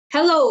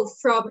Hello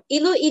from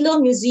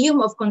Iloilo Museum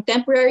of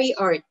Contemporary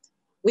Art.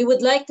 We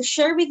would like to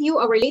share with you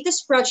our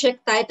latest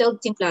project titled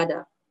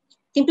Timplada.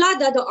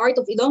 Timplada, the art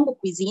of Ilonggo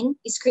cuisine,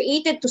 is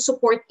created to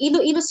support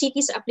Iloilo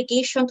City's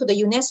application to the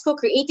UNESCO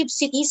Creative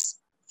Cities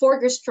for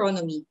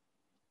Gastronomy.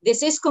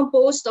 This is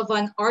composed of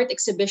an art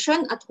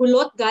exhibition at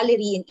Hulot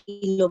Gallery in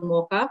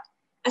ILOMOCA,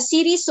 a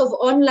series of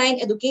online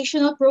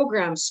educational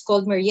programs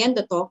called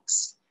Merienda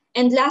Talks,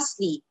 and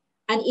lastly,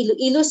 an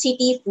Iloilo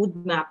City food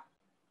map.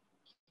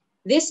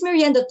 This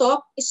Merienda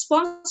Talk is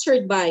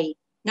sponsored by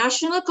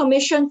National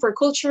Commission for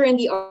Culture and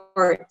the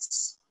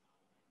Arts,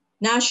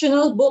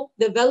 National Book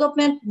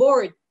Development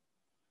Board,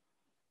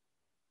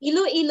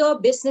 Iloilo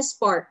Business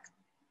Park,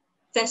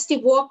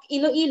 Festive Walk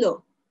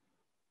Iloilo,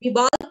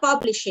 Vibal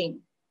Publishing,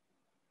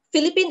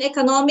 Philippine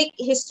Economic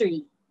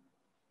History,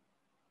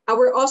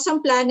 Our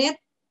Awesome Planet,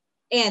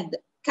 and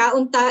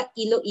Kaon Ta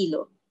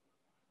Iloilo.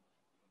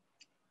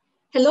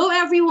 Hello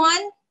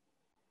everyone,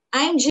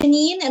 I'm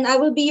Janine and I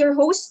will be your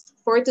host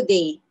for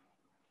today.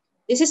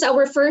 This is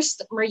our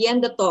first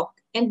Merienda Talk,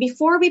 and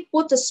before we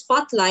put a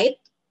spotlight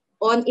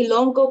on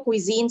Ilonggo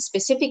cuisine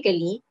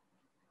specifically,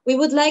 we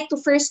would like to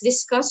first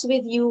discuss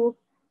with you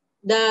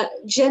the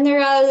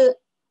general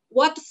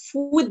what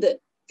food,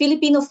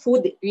 Filipino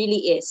food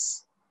really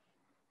is,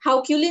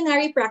 how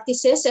culinary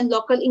practices and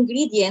local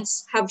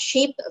ingredients have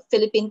shaped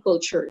Philippine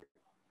culture.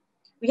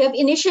 We have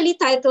initially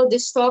titled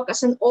this talk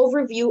as an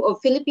overview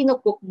of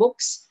Filipino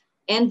cookbooks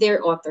and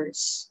their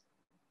authors.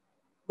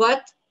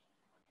 But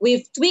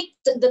we've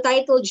tweaked the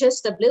title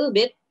just a little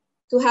bit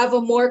to have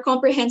a more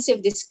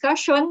comprehensive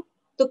discussion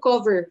to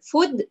cover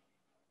food,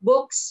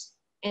 books,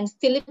 and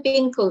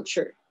Philippine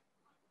culture.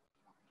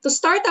 To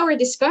start our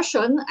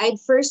discussion, I'd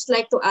first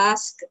like to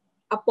ask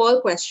a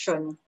poll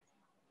question.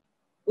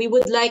 We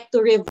would like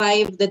to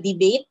revive the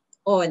debate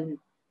on,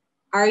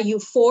 are you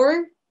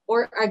for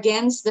or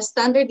against the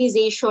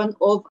standardization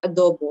of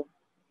adobo?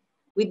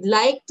 We'd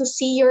like to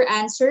see your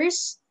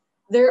answers.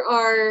 There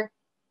are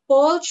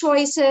poll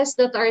choices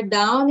that are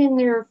down in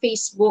your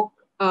Facebook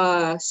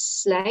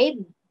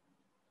slide.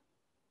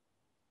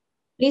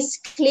 Please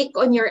click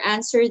on your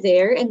answer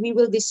there and we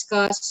will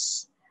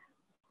discuss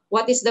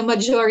what is the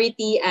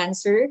majority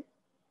answer.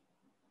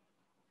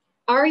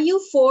 Are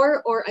you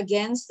for or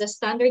against the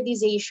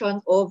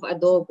standardization of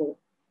adobo?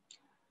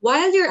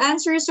 While your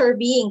answers are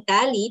being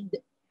tallied,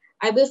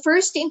 I will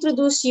first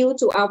introduce you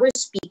to our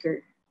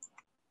speaker.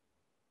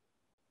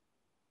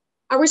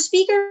 Our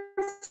speaker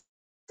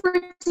for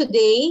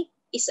today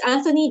is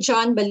Anthony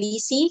John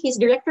Balisi. He's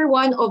Director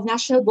 1 of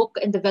National Book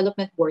and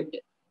Development Board.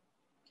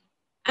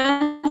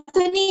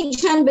 Anthony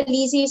John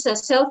Balisi is a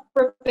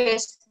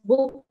self-professed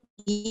book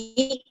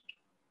geek.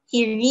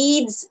 He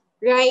reads,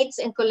 writes,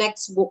 and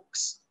collects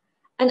books.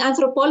 An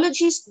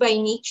anthropologist by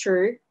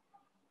nature,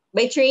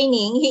 by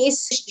training, he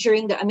is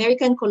during the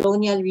American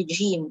colonial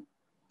regime.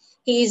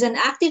 He is an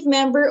active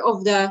member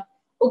of the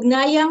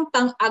Ugnayang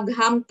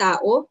Pang-Agham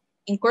Tao,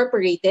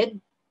 Incorporated,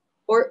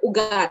 or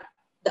UGAT,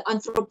 the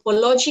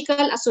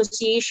Anthropological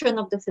Association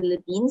of the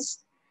Philippines,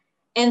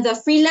 and the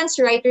Freelance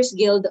Writers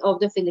Guild of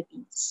the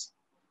Philippines.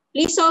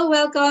 Please all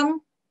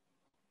welcome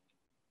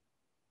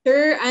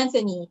Sir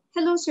Anthony.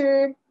 Hello,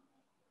 sir.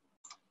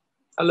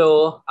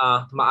 Hello,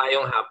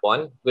 maayong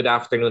hapon. Good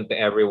afternoon to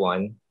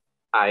everyone.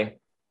 Hi.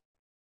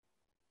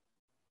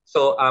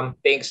 So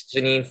thanks,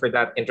 Janine, for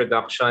that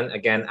introduction.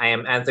 Again, I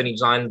am Anthony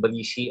John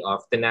Balisi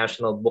of the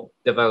National Book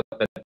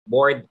Development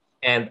Board,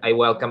 and I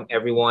welcome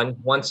everyone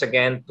once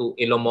again to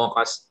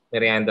ILOMOCA's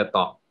Merienda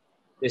Talk.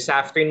 This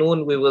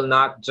afternoon, we will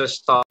not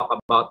just talk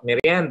about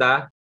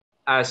merienda,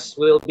 as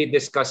we'll be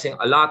discussing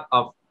a lot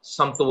of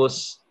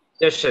sumptuous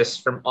dishes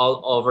from all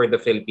over the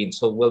Philippines.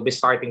 So we'll be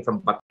starting from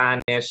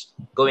Batanes,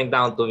 going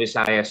down to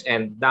Visayas,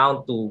 and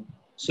down to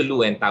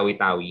Sulu and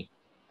Tawi-Tawi.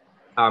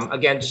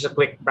 Again, just a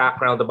quick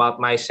background about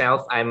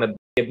myself. I'm a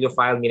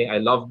bibliophile, meaning I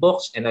love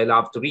books and I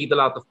love to read a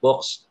lot of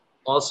books.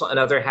 Also,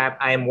 another hat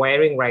I am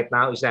wearing right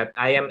now is that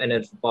I am an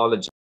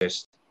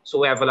anthropologist. So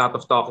we have a lot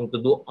of talking to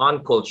do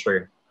on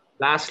culture.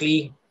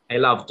 Lastly, I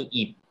love to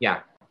eat.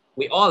 Yeah,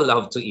 we all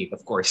love to eat,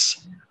 of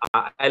course.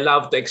 I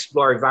love to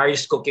explore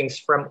various cookings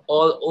from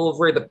all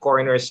over the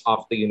corners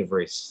of the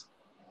universe.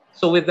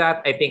 So with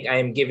that, I think I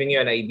am giving you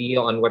an idea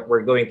on what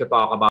we're going to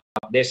talk about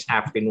this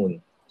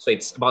afternoon. So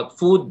it's about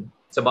food,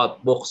 it's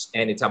about books,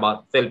 and it's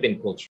about Philippine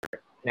culture.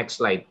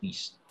 Next slide,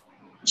 please.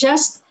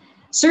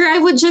 Sir, I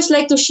would just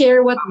like to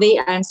share what they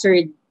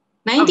answered.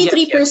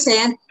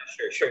 93%,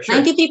 Sure.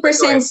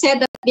 93%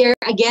 said that they're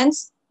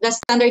against the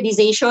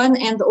standardization,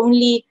 and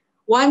only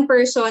 1%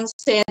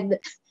 said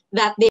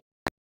that they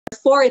are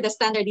for the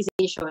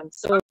standardization.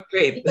 So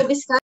Great. we could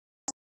discuss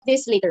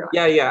this later on.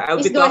 Yeah. I'll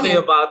Please be go talking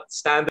ahead. about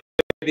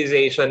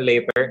standardization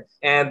later,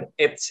 and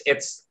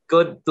it's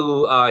good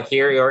to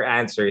hear your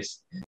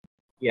answers.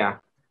 Yeah.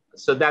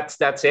 So that's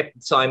it.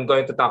 So I'm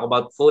going to talk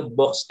about food,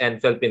 books,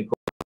 and Philippine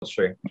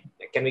culture.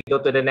 Can we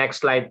go to the next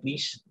slide,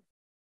 please?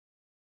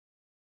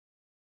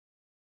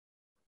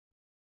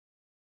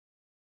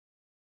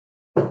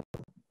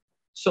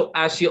 So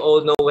as you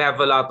all know, we have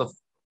a lot of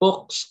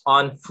books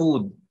on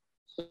food.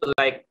 So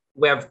like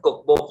We have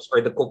cookbooks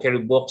or the cookery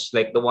books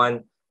like the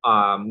one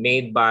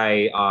made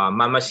by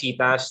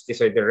Mamasitas.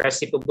 These are the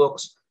recipe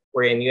books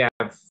wherein you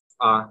have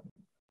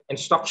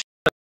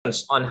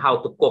instructions on how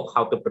to cook,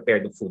 how to prepare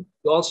the food.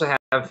 We also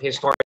have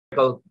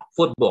historical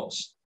food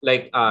books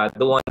like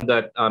the one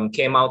that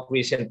came out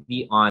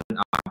recently on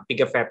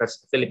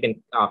Pigafetta's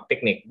Philippine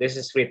Picnic. This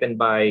is written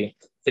by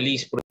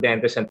Feliz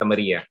Prudente Santa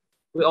Maria.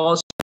 We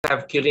also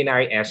have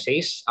culinary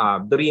essays.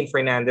 Doreen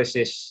Fernandez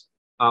is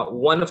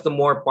one of the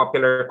more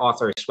popular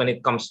authors when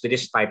it comes to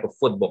this type of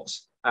food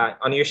books.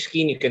 On your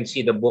screen, you can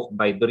see the book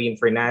by Doreen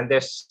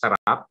Fernandez,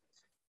 Sarap.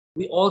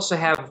 We also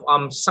have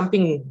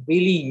something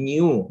really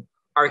new,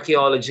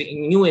 archaeology,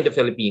 new in the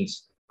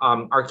Philippines,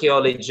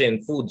 archaeology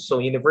and food. So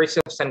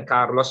University of San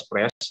Carlos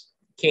Press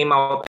came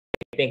out,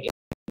 I think, in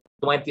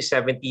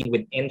 2017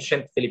 with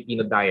Ancient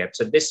Filipino Diet.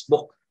 So this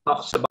book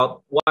talks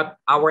about what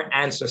our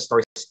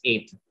ancestors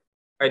ate,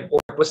 or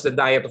what was the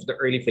diet of the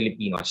early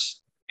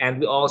Filipinos. And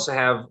we also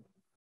have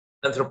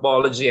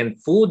anthropology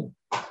and food.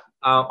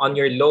 On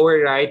your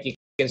lower right, you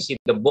can see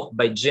the book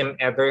by Jim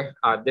Eder.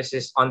 This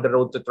is On the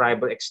Road to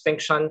Tribal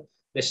Extinction.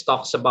 This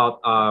talks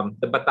about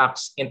the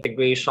Batak's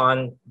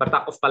integration,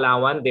 Batak of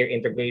Palawan, their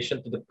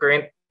integration to the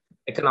current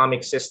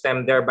economic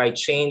system, thereby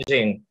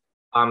changing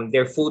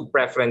their food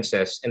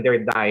preferences and their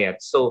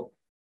diet. So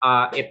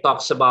it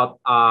talks about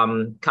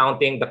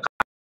counting the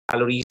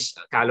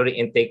calorie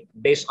intake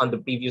based on the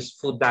previous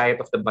food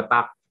diet of the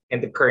Batak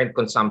and the current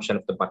consumption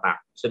of the Batak.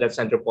 So that's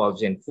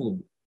anthropology and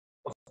food.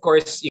 Of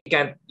course, you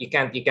can't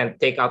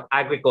take out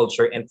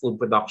agriculture and food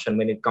production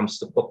when it comes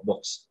to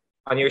cookbooks.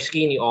 On your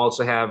screen, you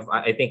also have,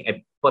 I think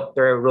I put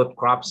their root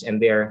crops in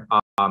there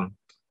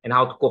and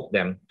how to cook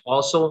them.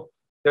 Also,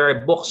 there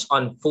are books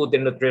on food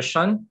and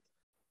nutrition.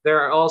 There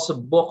are also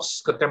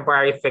books,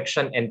 contemporary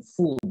fiction and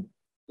food.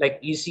 Like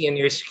you see on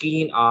your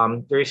screen,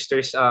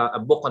 there's a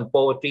book on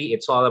poetry.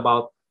 It's all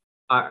about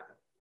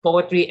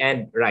poetry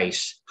and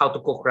rice, how to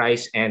cook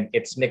rice, and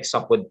it's mixed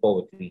up with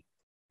poetry.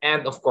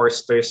 And of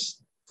course,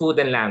 there's food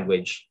and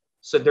language.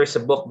 So there's a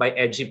book by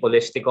Edgy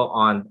Polistico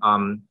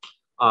on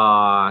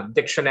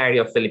Dictionary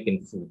of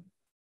Philippine Food.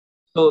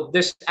 So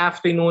this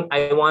afternoon,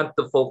 I want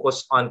to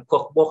focus on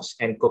cookbooks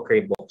and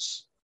cookery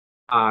books.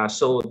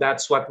 So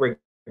that's what we're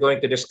going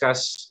to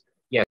discuss,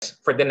 yes,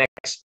 for the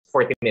next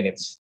 40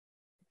 minutes.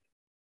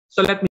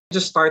 So let me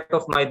just start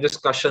off my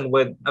discussion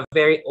with a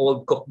very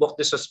old cookbook.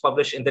 This was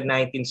published in the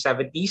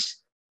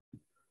 1970s.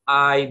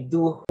 I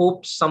do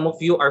hope some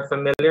of you are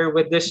familiar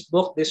with this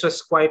book. This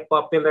was quite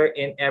popular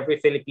in every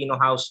Filipino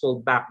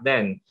household back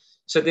then.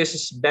 So this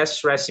is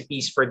Best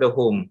Recipes for the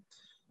Home,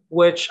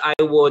 which I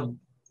would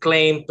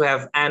claim to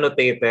have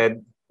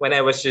annotated when I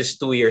was just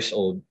 2 years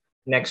old.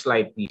 Next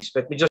slide, please.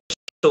 Let me just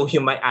show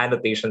you my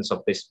annotations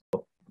of this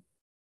book.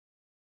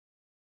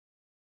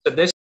 So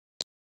this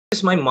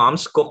is my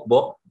mom's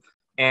cookbook.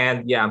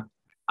 And yeah,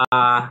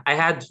 I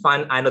had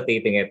fun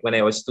annotating it when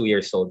I was 2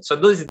 years old. So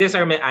these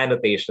are my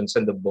annotations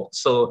in the book.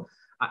 So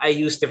I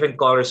use different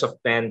colors of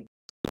pen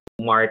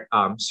to mark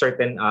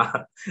certain.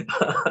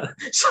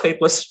 So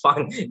it was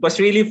fun. It was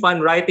really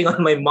fun writing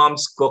on my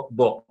mom's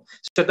cookbook.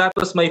 So that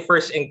was my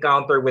first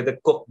encounter with a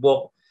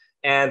cookbook.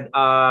 And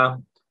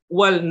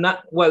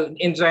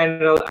in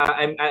general,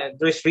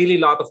 there's really a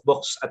lot of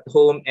books at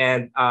home,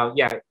 and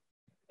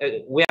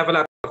we have a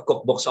lot of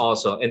cookbooks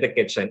also in the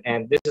kitchen,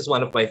 and this is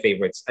one of my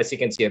favorites, as you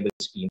can see on the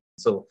screen.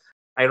 So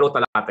I wrote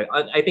a lot.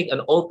 I think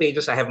on all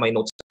pages, I have my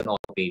notes on all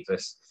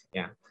pages.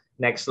 Yeah.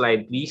 Next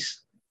slide,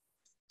 please.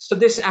 So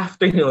this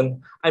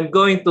afternoon, I'm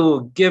going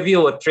to give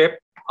you a trip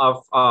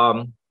of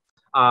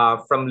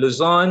from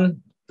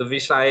Luzon to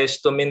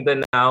Visayas to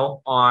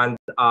Mindanao on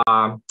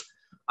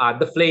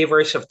the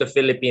flavors of the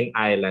Philippine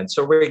islands.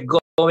 So we're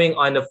going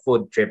on a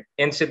food trip.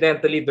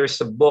 Incidentally,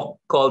 there's a book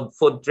called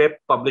Food Trip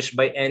published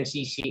by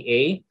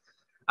NCCA.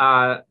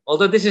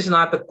 Although this is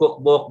not a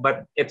cookbook,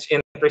 but it's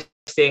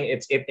interesting.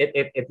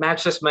 It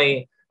matches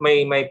my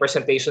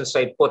presentation, so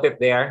I put it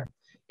there.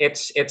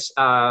 It's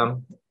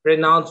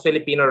renowned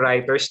Filipino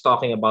writers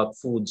talking about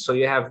food. So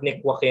you have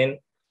Nick Joaquin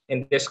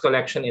in this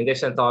collection, in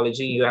this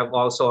anthology. You have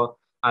also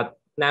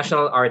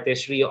national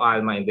artist Rio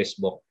Alma in this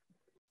book.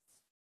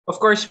 Of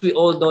course, we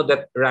all know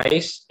that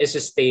rice is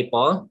a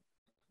staple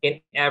in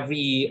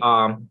every.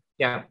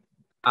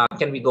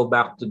 Can we go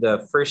back to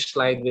the first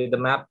slide with the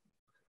map?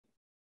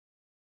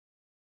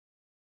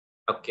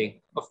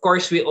 Okay. Of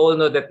course, we all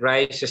know that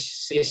rice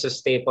is a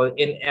staple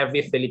in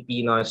every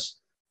Filipino's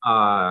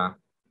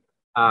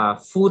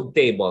food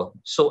table.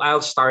 So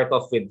I'll start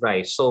off with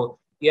rice. So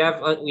we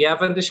have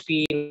on the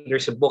screen,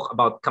 there's a book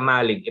about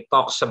kamalig. It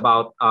talks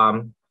about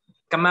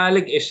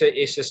kamalig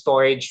is a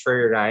storage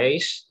for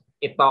rice.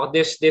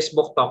 This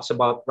book talks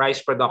about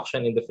rice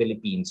production in the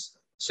Philippines.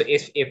 So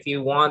if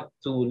you want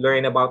to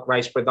learn about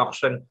rice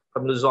production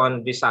from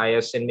Luzon,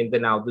 Visayas, and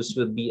Mindanao, this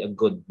will be a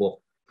good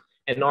book.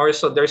 And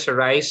also there's a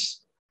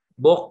rice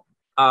book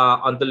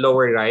on the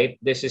lower right.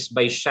 This is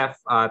by Chef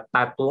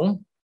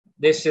Tatung.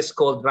 This is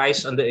called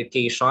Rice on the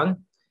Occasion.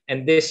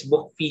 And this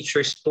book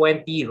features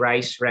 20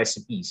 rice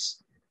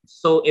recipes.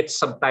 So it's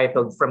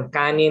subtitled From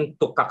Kanin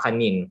to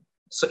Kakanin.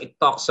 So it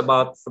talks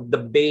about the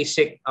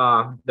basic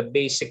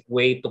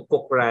way to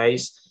cook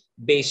rice,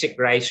 basic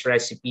rice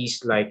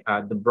recipes like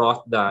the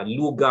broth, the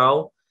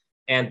lugaw,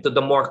 and to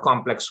the more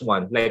complex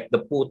one like the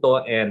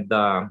puto and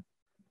the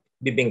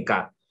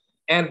bibingka.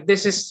 And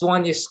this is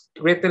one is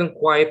written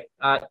quite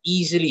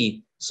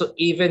easily, so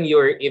even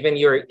your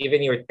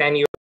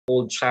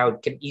 10-year-old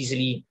child can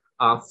easily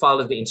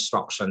follow the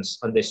instructions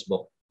on this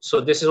book.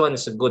 So this is one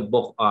is a good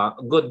book, a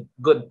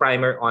good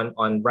primer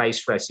on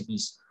rice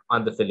recipes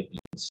on the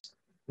Philippines.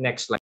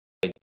 Next slide,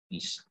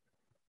 please.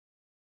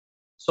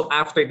 So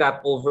after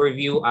that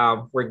overview,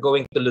 we're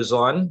going to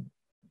Luzon.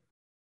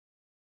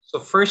 So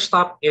first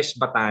stop is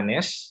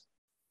Batanes.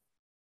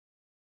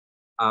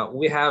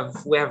 We have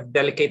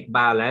Delicate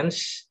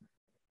Balance.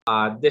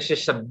 This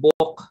is a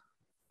book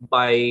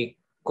by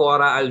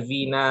Cora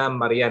Alvina,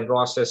 Marian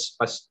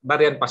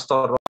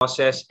Pastor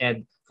Roses,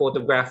 and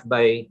photographed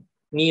by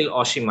Neil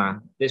Oshima.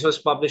 This was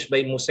published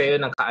by Museo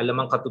ng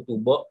Kaalamang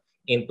Katutubo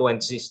in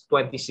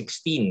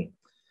 2016.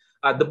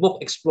 The book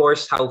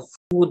explores how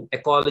food,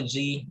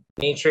 ecology,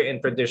 nature,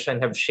 and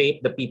tradition have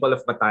shaped the people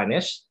of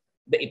Batanes,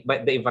 the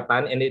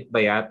Ivatan and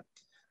Itbayat,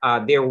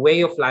 their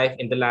way of life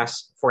in the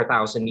last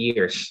 4,000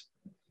 years.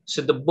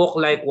 So the book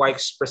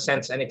likewise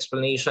presents an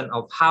explanation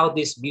of how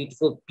these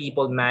beautiful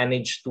people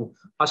manage to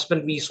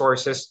husband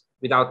resources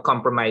without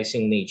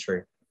compromising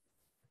nature.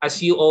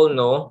 As you all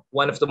know,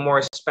 one of the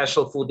more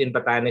special food in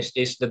Batanes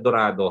is the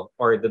dorado,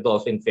 or the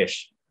dolphin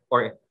fish,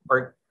 or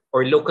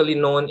locally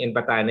known in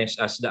Batanes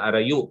as the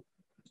arayu.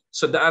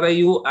 So the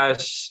arayu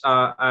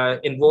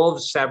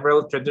involves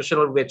several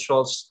traditional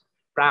rituals,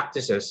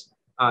 practices.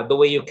 The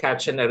way you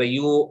catch an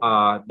arayu,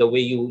 the way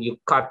you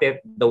cut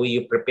it, the way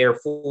you prepare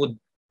food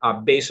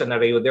based on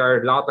arayu. There are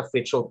a lot of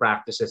ritual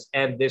practices,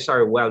 and these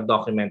are well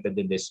documented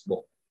in this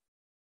book.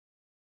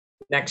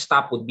 Next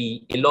stop would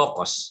be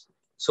Ilocos.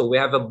 So we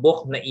have a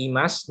book,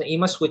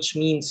 Naimas, which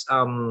means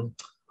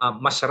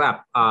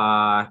masarap,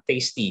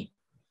 tasty.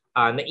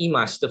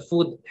 Naimas, the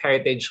food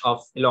heritage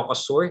of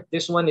Ilocos Sur.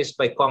 This one is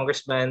by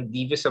Congressman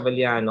Divio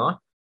Savaliano,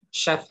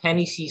 Chef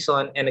Henny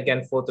Season, and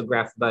again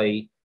photographed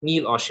by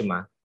Neil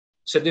Oshima.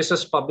 So this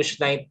was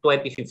published in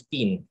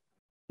 2015.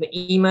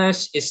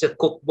 Naimas is a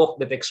cookbook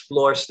that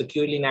explores the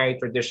culinary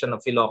tradition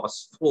of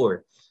Ilocos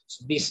Sur.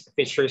 So this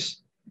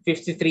features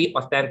 53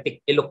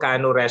 authentic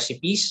Ilocano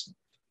recipes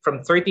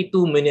from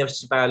 32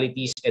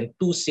 municipalities and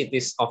 2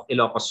 cities of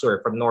Ilocos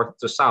Sur from north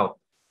to south,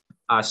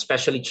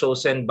 specially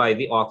chosen by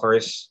the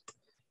authors.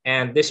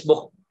 And this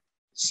book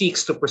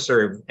seeks to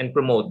preserve and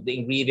promote the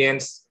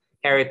ingredients,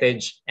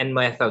 heritage, and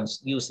methods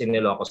used in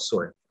Ilocos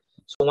Sur.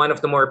 So one of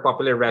the more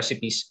popular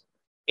recipes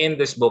in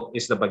this book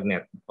is the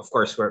bagnet. Of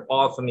course, we're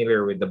all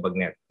familiar with the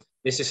bagnet.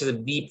 This is a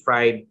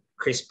deep-fried,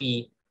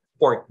 crispy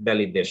pork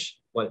belly dish.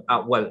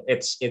 Well,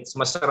 it's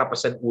masarap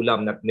as an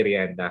ulam, not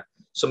merienda.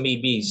 So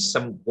maybe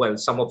some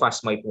of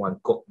us might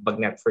want cook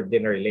bagnet for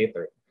dinner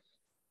later.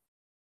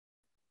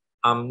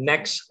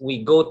 Next,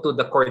 we go to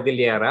the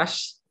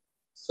Cordilleras.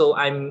 So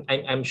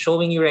I'm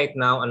showing you right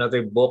now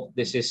another book.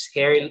 This is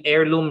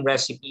Heirloom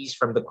Recipes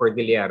from the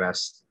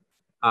Cordilleras,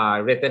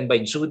 written by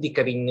Judy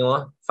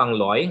Carino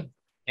Fangloy,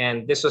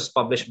 and this was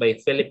published by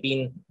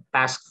Philippine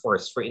Task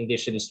Force for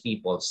Indigenous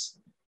Peoples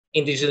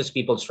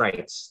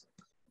Rights.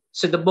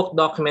 So the book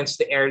documents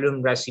the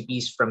heirloom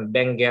recipes from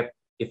Benguet,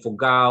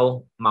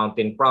 Ifugao,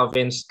 Mountain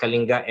Province,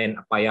 Kalinga, and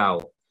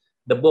Apayao.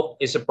 The book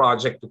is a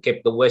project to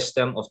keep the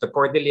wisdom of the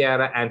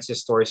Cordillera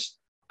ancestors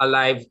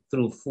alive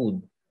through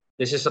food.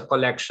 This is a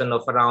collection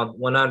of around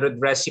 100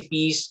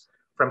 recipes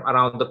from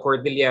around the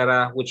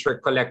Cordillera, which were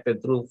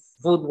collected through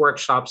food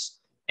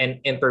workshops and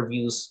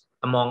interviews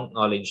among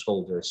knowledge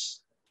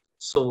holders.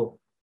 So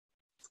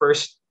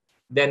first,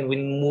 then we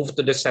move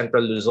to the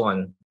Central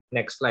Luzon.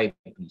 Next slide,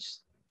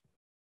 please.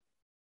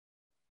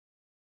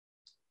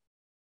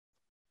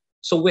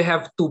 So we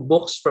have 2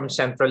 books from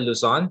Central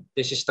Luzon.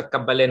 This is the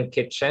Kabalen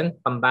Kitchen,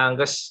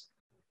 Pampanga's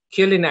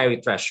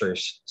Culinary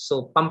Treasures.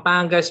 So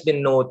Pampanga has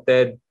been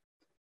noted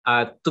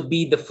to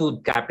be the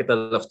food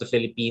capital of the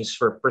Philippines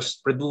for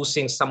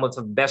producing some of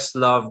the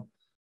best-loved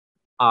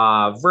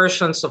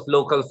versions of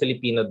local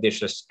Filipino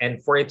dishes,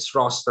 and for its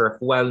roster of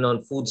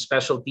well-known food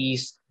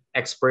specialties,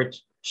 expert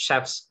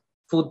chefs,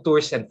 food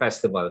tours, and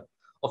festival.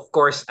 Of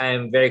course, I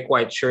am very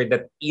quite sure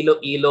that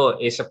Iloilo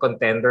is a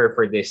contender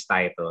for this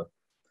title.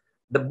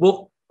 The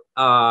book,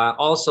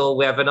 also,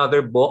 we have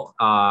another book.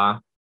 The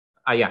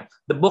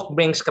book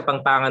brings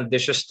Kapampangan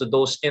dishes to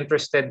those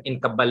interested in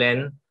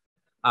Kabalen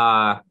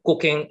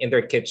cooking in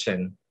their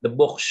kitchen. The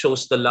book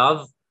shows the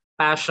love,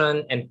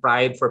 passion, and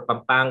pride for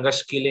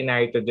Pampanga's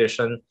culinary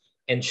tradition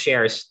and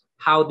shares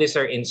how these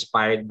are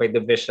inspired by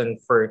the vision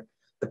for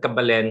the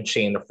Kabalen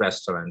chain of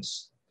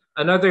restaurants.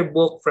 Another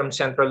book from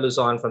Central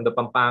Luzon from the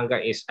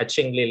Pampanga is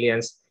Aching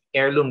Lilian's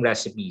Heirloom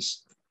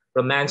Recipes,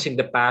 Romancing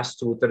the Past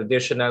through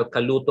Traditional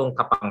Kalutong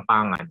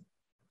Kapampangan.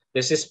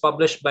 This is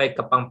published by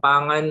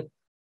Kapampangan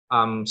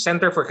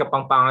Center for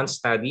Kapampangan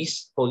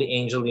Studies, Holy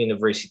Angel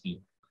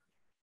University.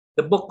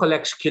 The book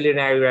collects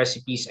culinary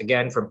recipes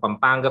again from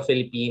Pampanga,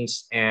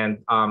 Philippines, and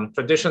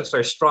traditions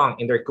are strong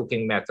in their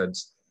cooking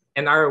methods.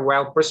 and are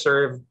well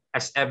preserved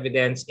as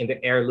evidence in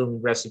the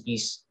heirloom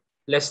recipes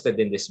listed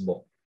in this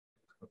book.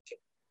 Okay.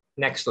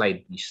 Next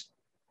slide, please.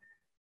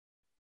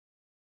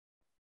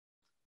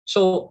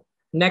 So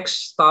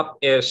next stop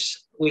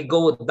is we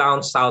go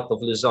down south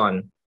of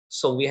Luzon.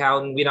 So we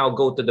now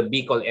go to the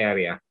Bicol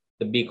area,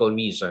 the Bicol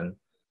region.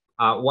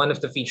 One of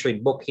the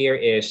featured book here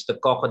is The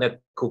Coconut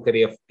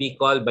Cookery of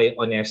Bicol by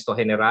Honesto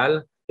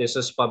General. This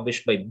was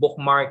published by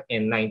Bookmark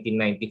in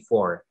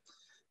 1994.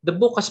 The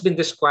book has been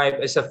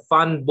described as a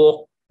fun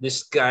book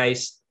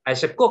disguised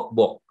as a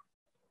cookbook.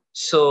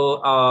 So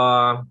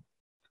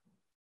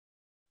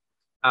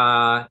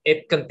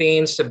it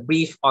contains a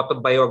brief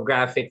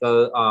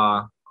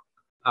autobiographical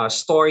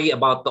story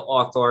about the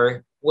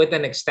author with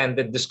an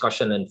extended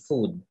discussion on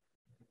food.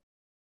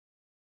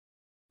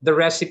 The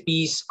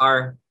recipes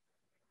are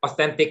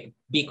authentic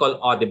Bicol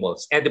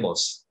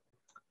edibles.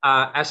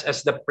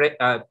 As the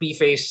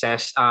preface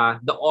says,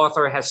 the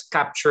author has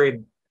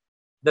captured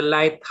the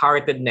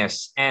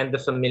lightheartedness and the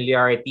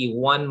familiarity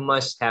one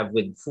must have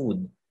with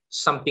food,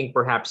 something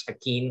perhaps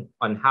akin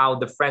on how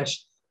the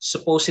French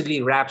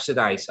supposedly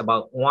rhapsodize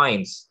about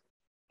wines,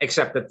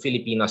 except that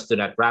Filipinos do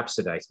not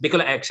rhapsodize.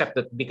 Except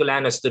that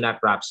Bicolanos do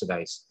not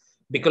rhapsodize.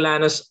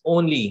 Bicolanos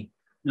only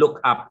look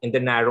up in the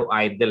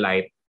narrow-eyed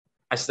delight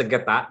as the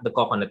gata, the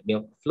coconut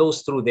milk,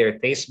 flows through their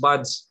taste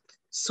buds,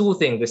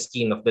 soothing the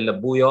skin of the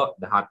labuyo,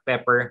 the hot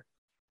pepper,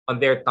 on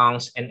their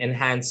tongues and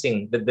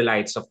enhancing the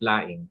delights of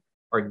laing,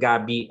 or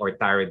gabi or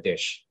taro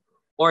dish,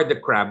 or the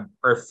crab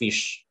or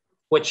fish,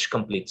 which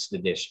completes the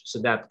dish. So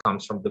that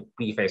comes from the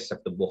preface of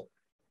the book.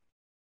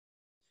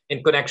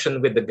 In connection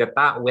with the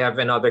gata, we have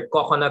another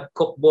coconut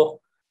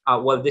cookbook.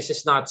 Well, this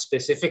is not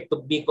specific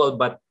to Bicol,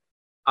 but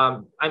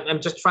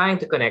I'm just trying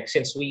to connect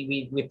since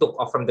we took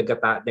off from the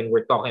gata, then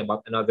we're talking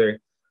about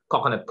another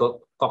coconut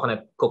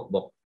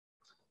cookbook.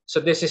 So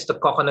this is the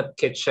Coconut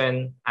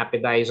Kitchen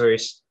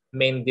Appetizers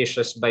Main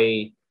Dishes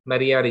by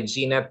Maria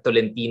Regina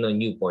Tolentino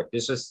Newport.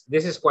 This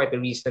is quite a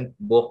recent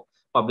book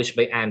published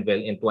by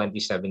Anvil in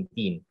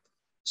 2017.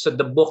 So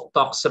the book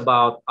talks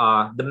about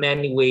the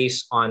many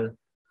ways on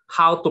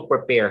how to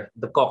prepare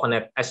the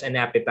coconut as an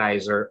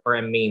appetizer or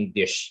a main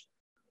dish,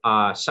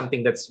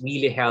 something that's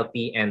really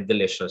healthy and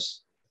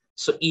delicious.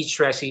 So each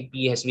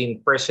recipe has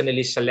been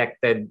personally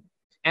selected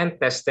and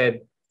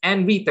tested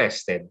and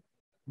retested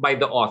by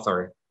the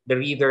author, the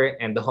reader,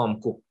 and the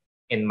home cook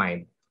in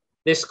mind.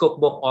 This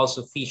cookbook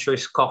also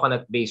features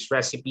coconut-based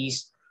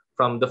recipes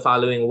from the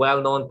following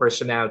well-known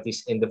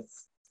personalities in the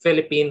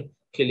Philippine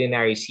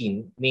culinary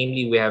scene.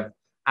 Namely, we have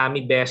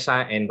Ami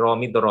Besa and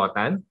Romy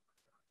Dorotan,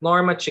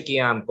 Norma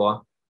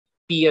Chiquiamco,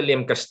 Pia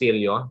Lim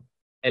Castillo,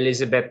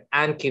 Elizabeth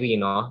Ann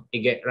Quirino,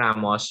 Iget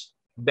Ramos,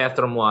 Beth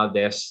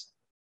Romualdez,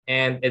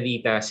 and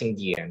Edita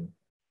Singgian.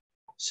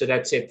 So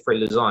that's it for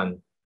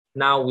Luzon.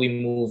 Now we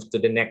move to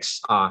the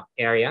next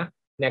area.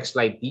 Next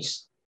slide,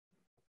 please.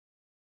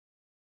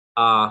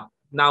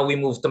 Now we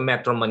move to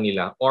Metro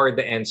Manila or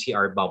the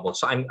NCR bubble.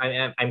 So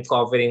I'm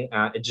covering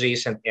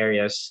adjacent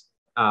areas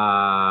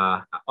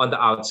on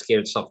the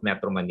outskirts of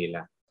Metro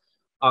Manila.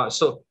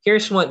 So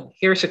here's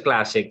a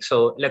classic.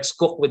 So let's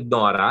cook with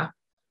Nora.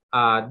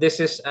 This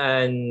is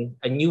a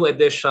new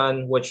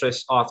edition which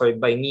was authored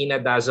by Nina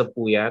Daza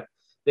Puyat.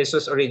 This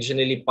was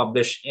originally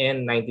published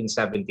in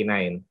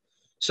 1979.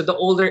 So the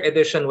older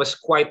edition was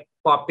quite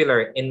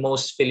popular in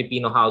most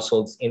Filipino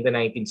households in the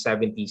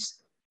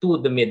 1970s to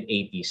the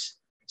mid-80s.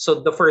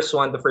 So the first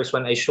one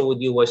I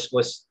showed you was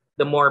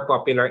the more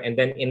popular, and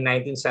then in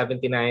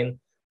 1979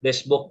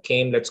 this book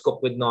came, Let's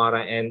Cook with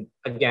Nora, and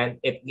again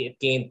it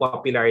gained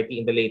popularity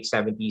in the late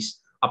 70s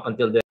up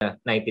until the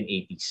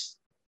 1980s.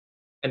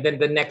 And then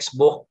the next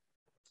book,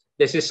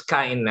 this is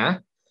Kaon Ta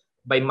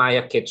by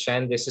Maya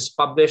Kitchen. This is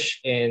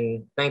published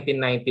in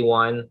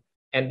 1991,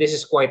 and this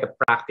is quite a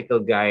practical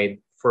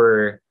guide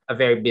for a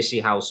very busy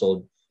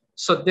household.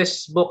 So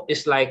this book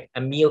is like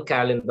a meal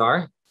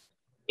calendar.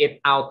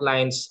 It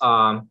outlines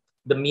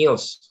the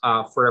meals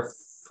for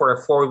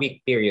a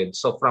 4-week period.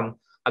 So from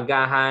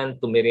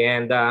agahan to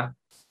merienda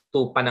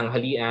to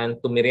pananghalian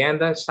to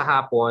merienda sa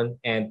hapon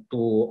and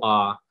to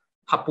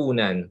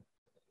hapunan.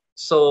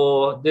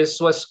 So this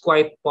was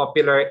quite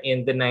popular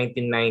in the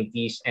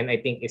 1990s, and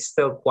I think it's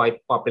still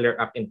quite popular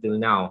up until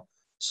now.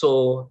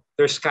 So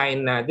there's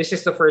Kaon Ta. This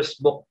is the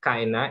first book,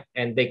 Kaon Ta,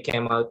 and they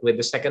came out with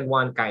the second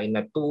one, Kaon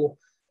Ta 2,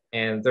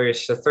 and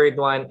there's the third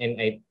one, and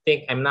I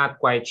think I'm not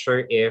quite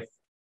sure if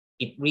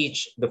it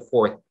reached the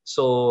fourth.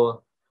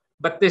 So,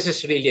 but this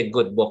is really a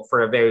good book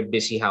for a very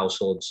busy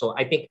household. So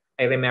I think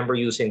I remember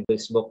using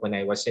this book when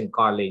I was in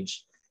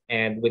college.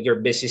 And with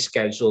your busy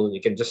schedule,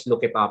 you can just look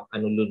it up.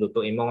 Anong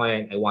lulutuin mo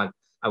ngayon? I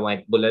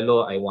want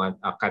bulalo, I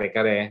want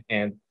kare-kare,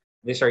 and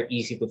these are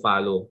easy to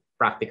follow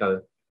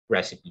practical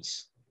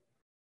recipes.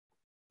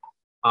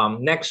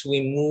 Next,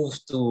 we move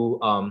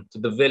to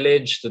the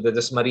village, to the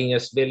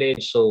Dasmariñas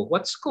village. So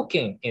what's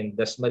cooking in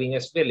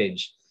Dasmariñas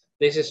village?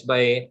 This is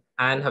by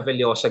Anne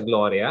Haveliosa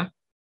Gloria,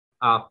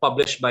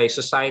 published by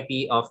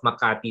Society of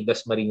Makati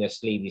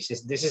Dasmariñas Ladies.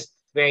 This is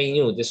very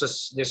new. This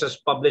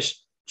was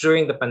published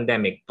during the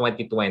pandemic,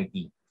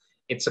 2020.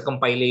 It's a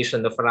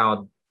compilation of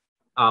around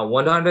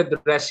 100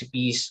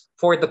 recipes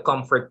for the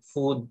comfort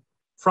food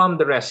from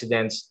the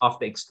residents of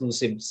the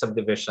exclusive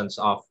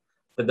subdivisions of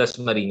the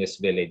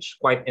Dasmariñas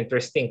village. Quite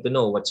interesting to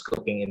know what's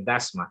cooking in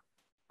Dasma.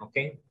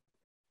 Okay,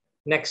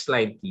 next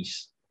slide,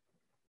 please.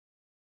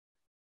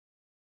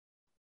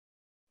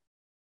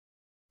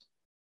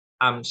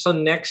 So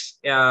next,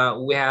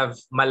 we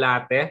have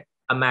Malate,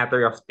 A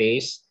Matter of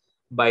Taste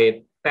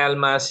by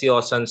Telma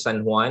Sioson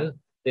San Juan.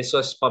 This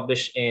was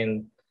published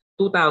in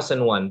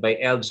 2001 by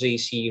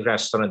LJC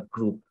Restaurant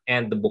Group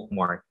and the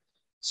Bookmark.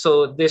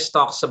 So this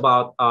talks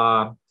about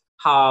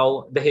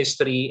how the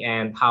history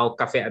and how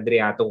Cafe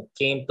Adriato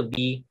came to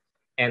be,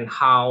 and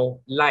how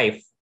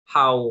life,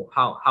 how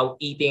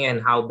eating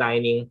and how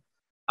dining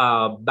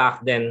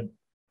back then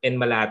in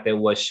Malate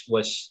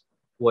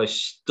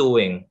was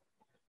doing.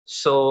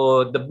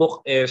 So the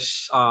book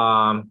is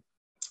about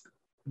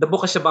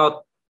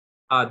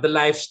the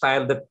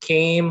lifestyle that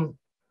came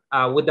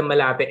with the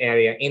Malate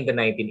area in the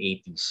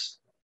 1980s.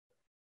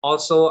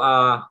 Also,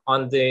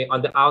 on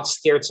the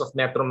outskirts of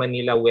Metro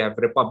Manila, we have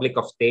Republic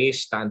of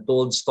Taste, The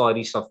Untold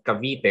Stories of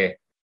Cavite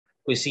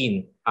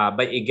Cuisine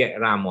by Ige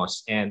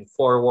Ramos, and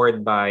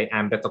Forward by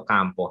Ambet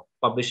Ocampo,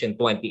 published in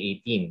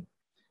 2018.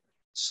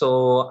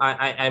 So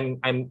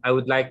I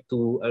would like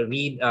to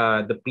read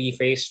the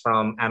preface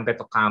from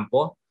Ambet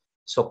Ocampo.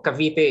 So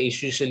Cavite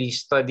is usually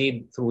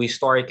studied through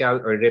historical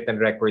or written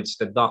records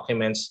that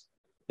documents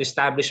the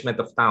establishment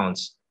of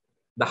towns,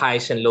 the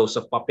highs and lows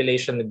of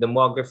population and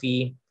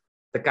demography,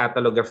 the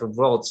catalog of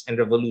revolts and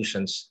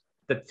revolutions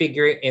that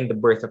figure in the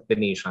birth of the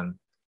nation.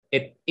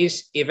 It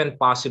is even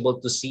possible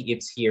to see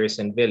its heroes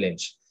and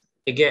village.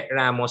 Ige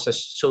Ramos has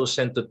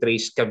chosen to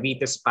trace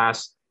Cavite's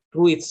past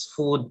through its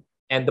food,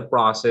 and the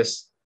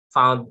process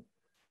found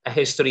a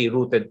history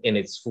rooted in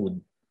its food,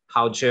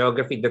 how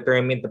geography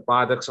determined the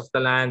products of the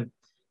land,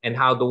 and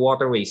how the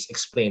waterways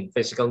explained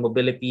physical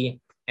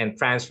mobility and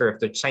transfer of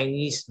the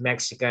Chinese,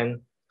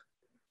 Mexican,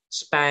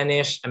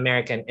 Spanish,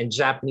 American, and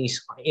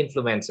Japanese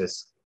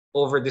influences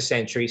over the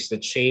centuries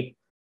that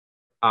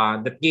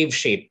gave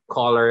shape,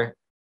 color,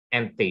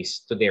 and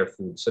taste to their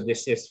food. So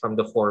this is from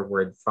the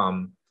foreword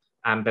from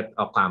Ambet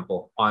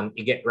Ocampo on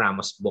Ige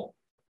Ramos' book.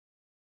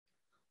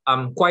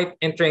 Quite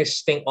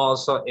interesting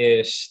also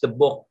is the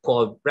book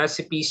called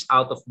Recipes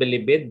Out of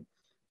Bilibid.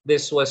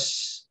 This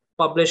was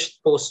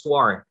published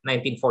post-war,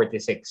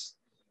 1946.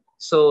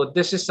 So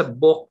this is a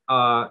book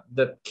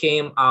that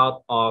came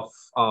out of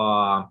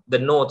the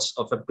notes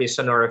of a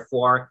prisoner of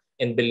war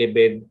in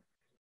Bilibid.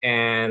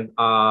 And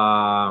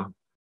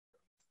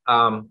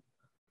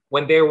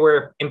when they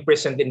were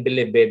imprisoned in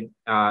Bilibid,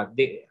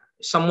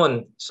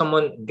 someone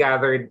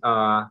gathered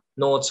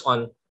notes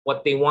on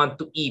what they want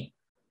to eat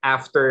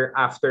after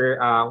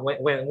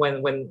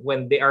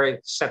when they are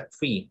set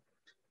free.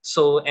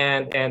 So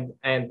the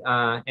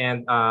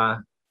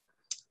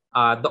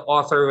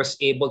author was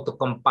able to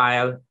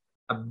compile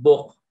a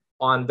book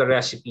on the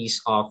recipes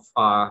of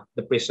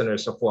the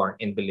prisoners of war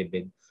in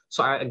Bilibid.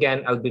 So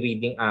again, I'll be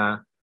reading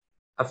a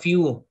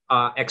few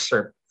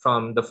excerpts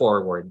from the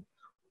foreword.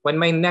 When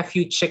my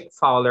nephew Chick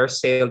Fowler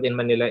sailed in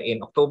Manila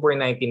in October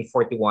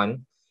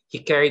 1941, he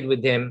carried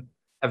with him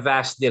a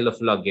vast deal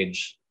of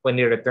luggage. When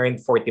he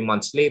returned 40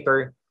 months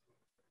later,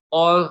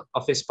 all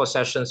of his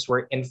possessions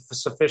were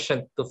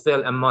insufficient to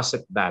fill a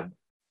musset bag,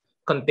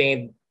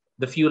 contained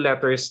the few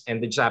letters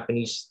and the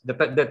Japanese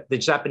that the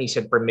Japanese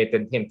had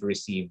permitted him to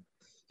receive.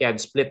 He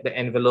had split the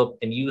envelope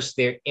and used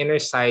their inner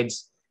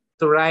sides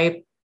to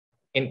write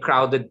in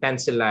crowded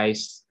pencil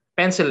lines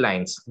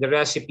the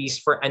recipes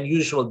for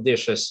unusual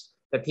dishes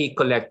that he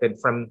collected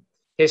from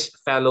his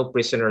fellow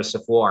prisoners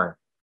of war.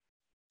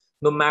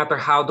 No matter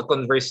how the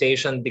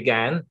conversation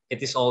began,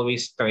 it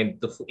always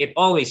turns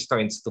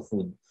to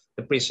food.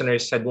 The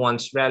prisoners had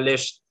once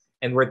relished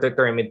and were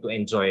determined to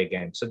enjoy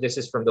again. So this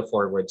is from the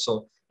foreword.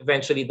 So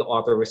eventually, the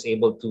author was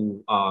able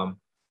to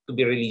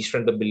be released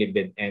from the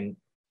Bilibid, and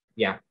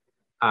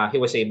he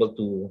was able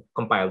to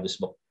compile this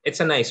book. It's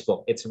a nice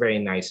book. It's a very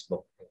nice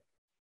book.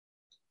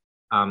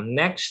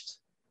 Next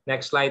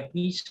slide,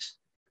 please.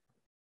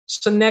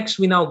 So next,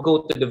 we now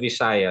go to the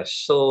Visayas.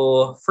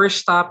 So first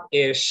stop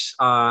is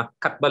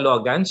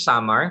Catbalogan,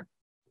 Samar.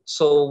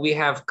 So we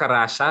have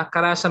Karasa.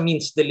 Karasa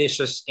means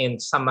delicious in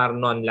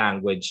Samarnon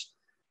language.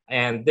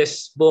 And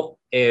this book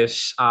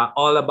is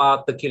all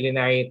about the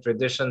culinary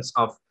traditions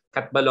of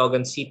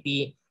Catbalogan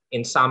City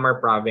in Samar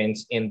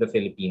Province in the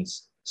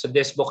Philippines. So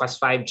this book has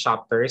 5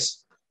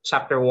 chapters.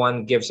 Chapter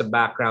 1 gives a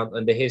background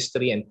on the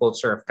history and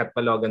culture of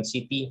Catbalogan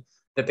City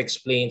that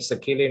explains the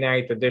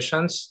culinary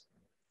traditions.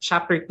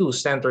 Chapter 2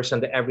 centers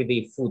on the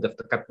everyday food of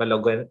the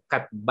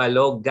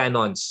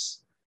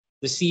Catbaloganons,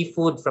 the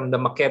seafood from the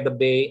Maqueda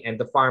Bay and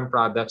the farm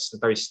products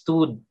that are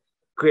stewed,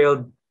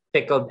 grilled,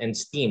 pickled, and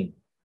steamed.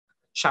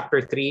 Chapter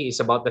 3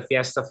 is about the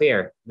Fiesta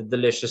Fair, the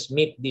delicious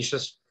meat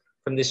dishes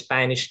from the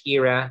Spanish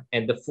era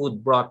and the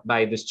food brought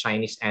by this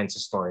Chinese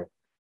ancestor.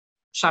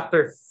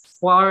 Chapter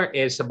 4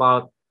 is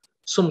about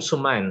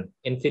sumsuman.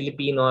 In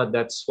Filipino,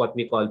 that's what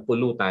we call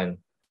pulutan.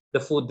 the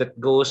food that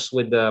goes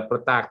with the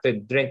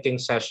protracted drinking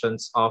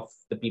sessions of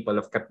the people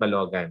of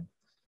Catbalogan.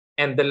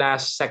 And the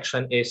last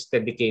section is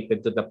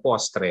dedicated to the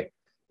postre,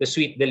 the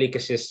sweet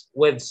delicacies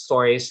with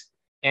stories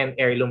and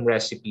heirloom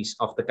recipes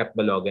of the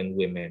Catbalogan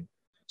women.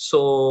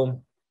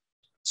 So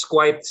it's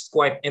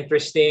quite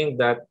interesting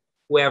that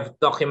we have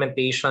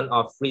documentation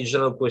of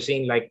regional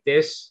cuisine like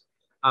this.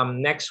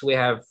 Next, we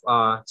have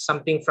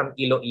something from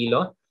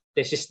Iloilo.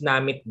 This is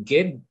Namit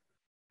Gid,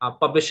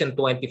 published in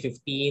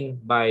 2015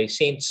 by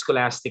St.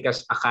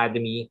 Scholastica's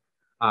Academy,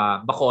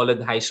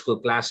 Bacolod High School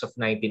class of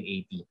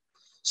 1980.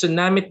 So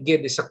Namit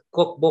Gid is a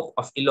cookbook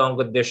of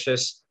Ilonggo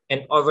dishes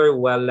and other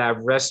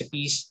well-loved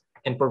recipes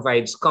and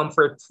provides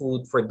comfort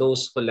food for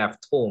those who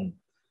left home.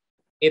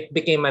 It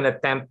became an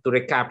attempt to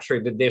recapture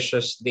the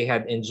dishes they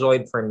had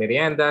enjoyed for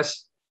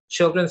meriendas,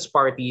 children's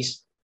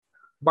parties,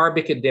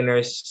 barbecue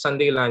dinners,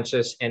 Sunday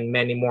lunches, and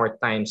many more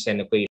times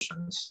and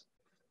occasions.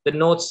 The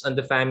notes on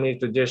the family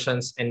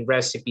traditions and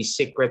recipe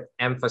secret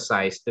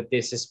emphasize that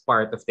this is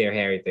part of their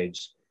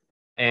heritage,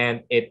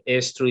 and it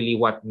is truly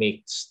what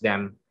makes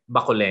them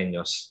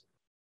Bacoleños.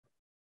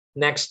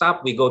 Next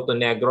up, we go to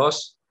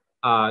Negros.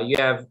 You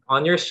have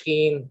on your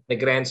screen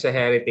Negrense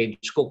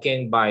Heritage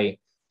Cooking by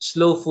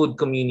Slow Food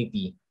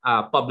Community,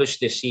 published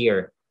this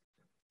year.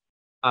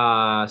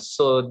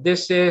 So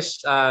this is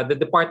the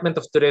Department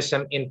of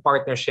Tourism in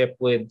partnership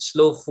with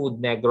Slow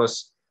Food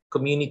Negros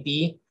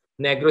Community,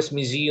 Negros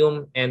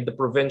Museum, and the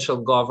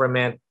provincial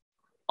government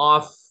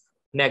of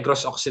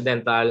Negros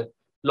Occidental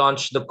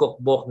launched the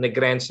cookbook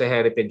Negrense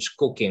Heritage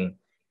Cooking.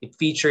 It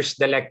features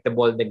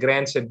delectable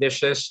Negrense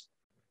dishes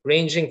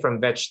ranging from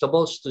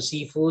vegetables to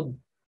seafood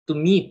to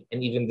meat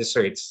and even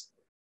desserts.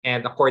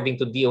 And according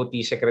to DOT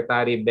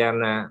Secretary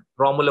Berna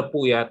Romulo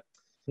Puyat,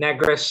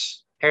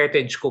 Negros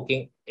Heritage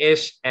Cooking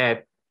is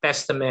a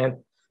testament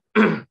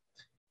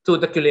to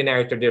the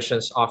culinary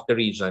traditions of the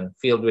region,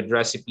 filled with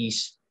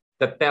recipes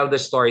that tell the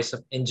stories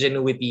of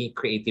ingenuity,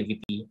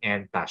 creativity,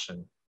 and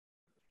passion.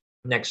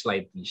 Next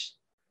slide, please.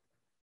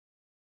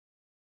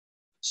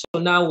 So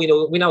now we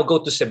now go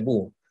to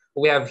Cebu.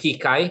 We have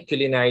Hikay,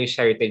 Culinary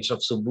Heritage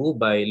of Cebu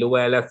by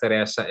Luella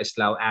Teresa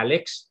Eslao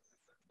Alex,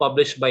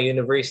 published by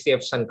University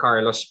of San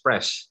Carlos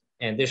Press.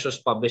 And this was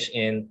published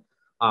in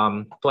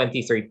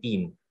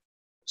 2013.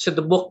 So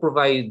the book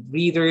provides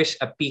readers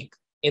a peek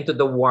into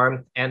the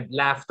warmth and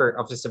laughter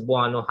of the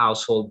Cebuano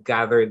household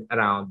gathered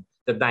around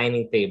the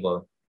dining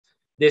table.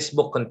 This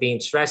book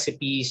contains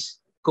recipes,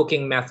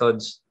 cooking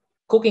methods,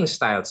 cooking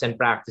styles, and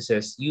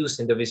practices used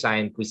in the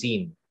Visayan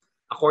cuisine.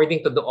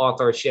 According to the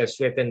author, she has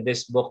written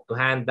this book to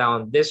hand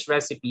down these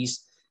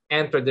recipes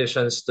and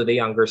traditions to the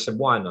younger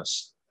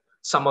Cebuanos.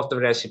 Some of the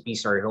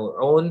recipes are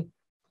her own.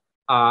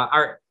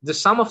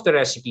 Some of the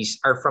recipes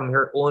are from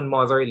her own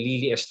mother,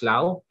 Lily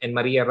Eslao, and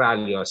Maria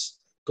Ralios,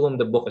 to whom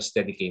the book is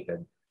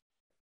dedicated.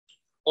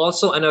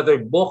 Also, another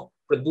book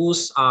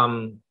produced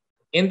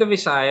in the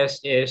Visayas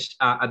is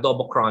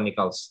Adobo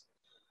Chronicles.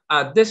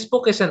 This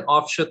book is an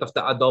offshoot of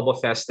the Adobo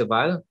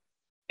Festival,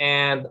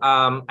 and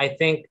I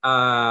think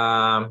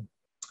the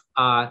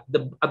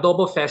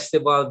Adobo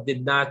Festival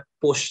did not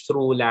push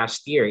through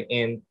last year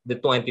in the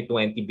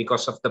 2020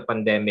 because of the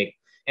pandemic,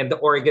 and the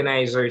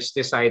organizers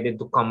decided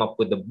to come up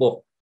with a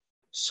book.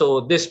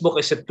 So this book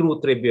is a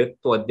true tribute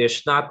to a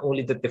dish not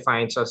only that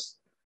defines us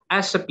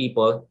as a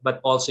people,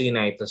 but also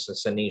unites us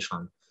as a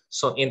nation.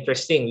 So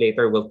interesting.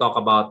 Later we'll talk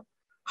about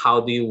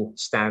how do you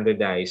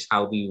standardize,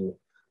 how do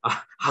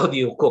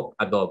you cook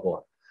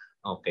adobo.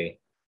 Okay.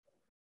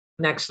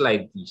 Next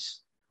slide,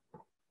 please.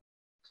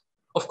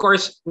 Of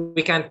course,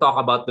 we can't talk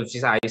about the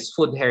Visayas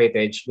food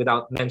heritage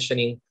without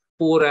mentioning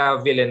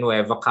Pura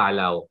Villanueva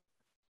Calao.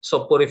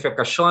 So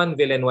Purificacion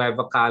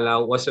Villanueva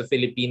Calao was a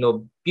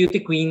Filipino beauty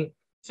queen,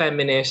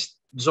 feminist,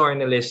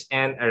 journalist,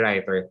 and a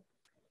writer.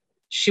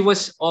 She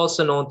was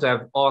also known to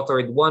have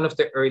authored one of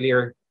the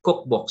earlier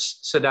cookbooks.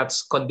 So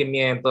that's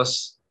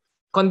Condimentos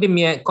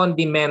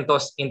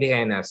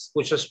Indigenas,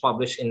 which was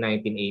published in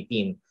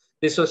 1918.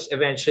 This was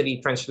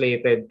eventually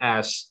translated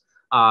as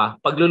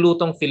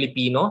Paglulutong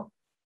Filipino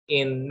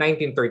in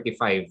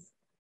 1935.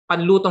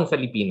 Panlutong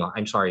Filipino,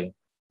 I'm sorry.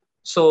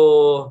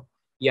 So,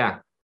 yeah,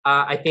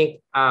 I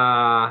think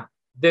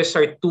these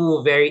are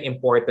two very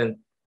important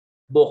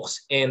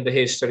books in the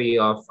history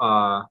of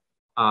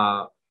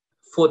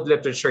food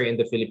literature in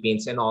the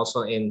Philippines and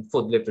also in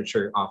food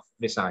literature of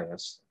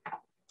Visayas.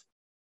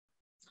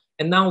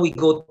 And now we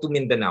go to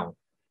Mindanao.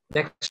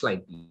 Next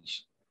slide,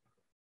 please.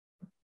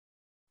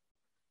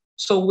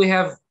 So we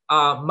have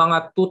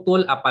Mga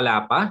Tutol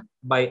Apalapa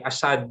by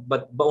Asad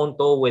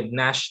Baunto with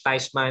Nash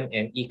Theismann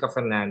and Ika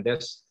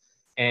Fernandez.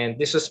 And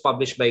this was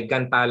published by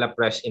Gantala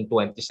Press in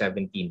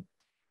 2017.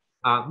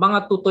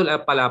 Mga Tutol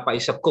Apalapa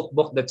is a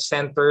cookbook that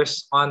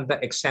centers on the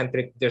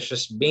eccentric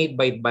dishes made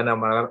by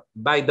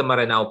the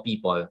Maranao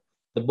people.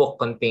 The book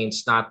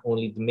contains not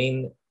only the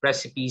main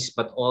recipes,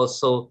 but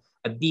also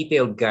a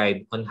detailed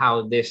guide on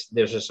how these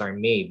dishes are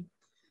made.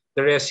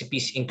 The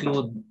recipes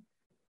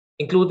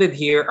included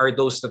here are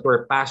those that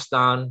were passed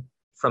down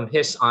from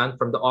his aunt,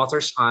 from the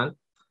author's aunt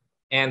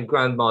and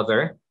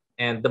grandmother,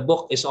 And the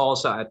book is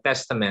also a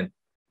testament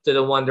to the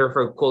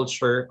wonderful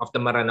culture of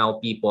the Maranao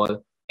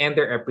people and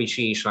their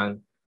appreciation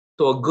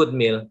to a good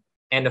meal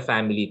and a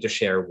family to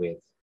share with.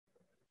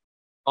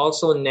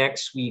 Also,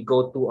 next, we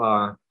go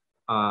to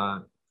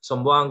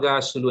Zamboanga,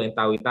 Sulu, and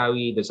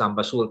Tawi-Tawi, the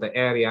Zamba Sulta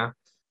area.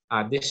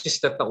 This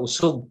is the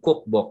Tausug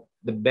cookbook,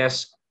 the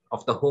best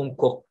of the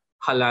home-cooked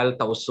halal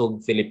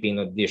Tausug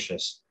Filipino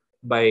dishes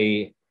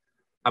by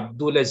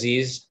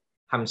Abdulaziz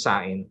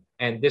Hamsain.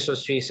 And this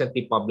was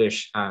recently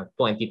published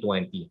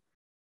 2020.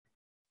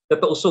 The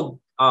Tausug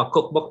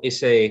cookbook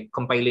is a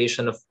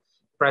compilation of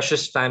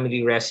precious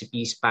family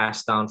recipes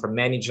passed down from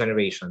many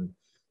generations.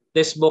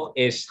 This book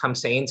is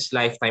Hamsain's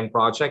lifetime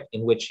project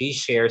in which he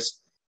shares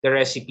the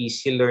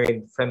recipes he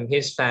learned from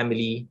his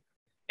family,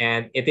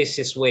 and it is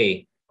his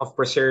way of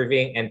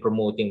preserving and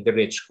promoting the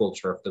rich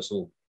culture of the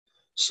soup.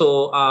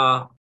 So,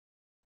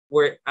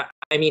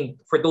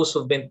 for those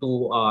who've been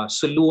to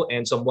Sulu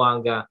and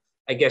Zamboanga,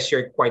 I guess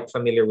you're quite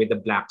familiar with the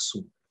black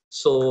soup.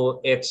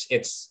 So it's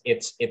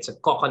a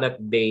coconut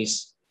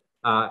base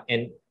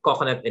and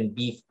coconut and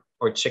beef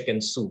or chicken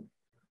soup,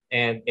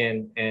 and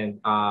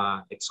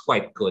it's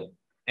quite good.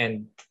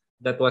 And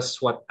that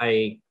was what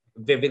I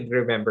vividly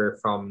remember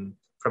from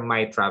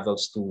my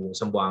travels to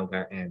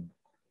Zamboanga and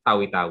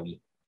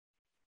Tawi-Tawi.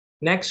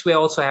 Next, we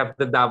also have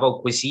the Davao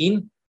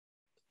Cuisine,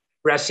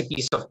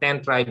 Recipes of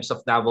 10 Tribes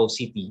of Davao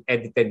City,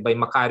 edited by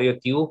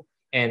Macario Tiu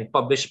and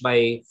published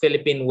by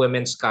Philippine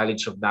Women's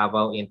College of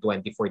Davao in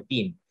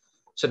 2014.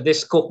 So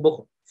this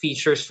cookbook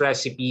features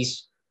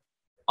recipes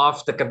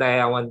of the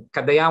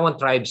Kadayawan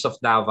tribes of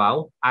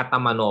Davao,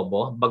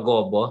 Atamanobo,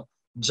 Bagobo,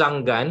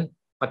 Jangan,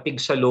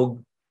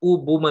 Patigsalug,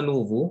 Ubu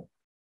Manuvu,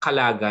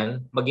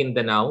 Calagan,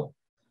 Maguindanao,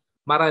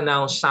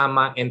 Maranao,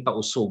 Sama, and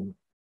Tausug.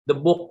 The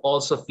book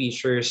also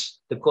features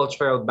the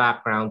cultural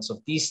backgrounds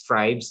of these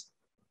tribes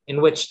in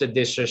which the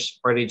dishes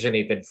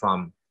originated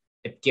from.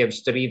 It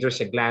gives the readers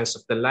a glance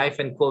of the life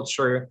and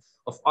culture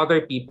of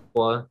other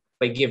people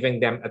by giving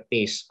them a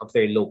taste of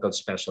their local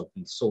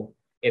specialties. So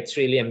it's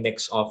really a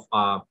mix of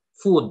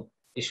food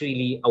is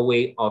really a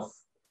way of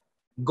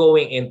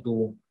going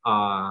into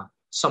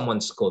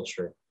someone's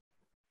culture.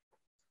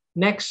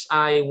 Next,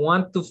 I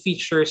want to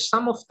feature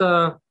some of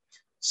our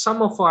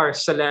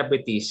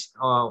celebrities.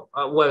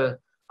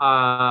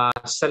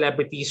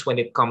 Celebrities when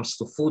it comes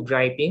to food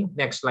writing.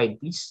 Next slide,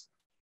 please.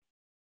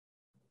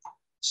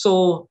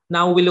 So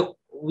now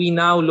we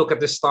now look at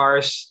the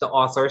stars, the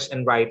authors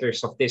and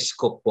writers of these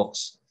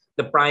cookbooks,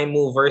 the prime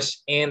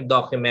movers in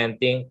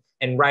documenting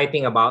and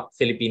writing about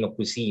Filipino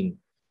cuisine.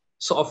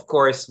 So of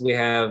course we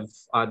have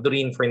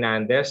Doreen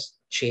Fernandez.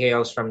 She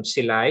hails from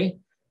Silay,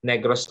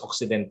 Negros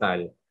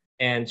Occidental,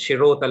 and she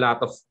wrote a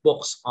lot of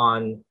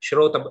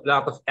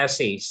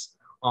essays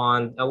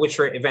on which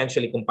were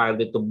eventually compiled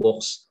into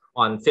books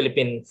on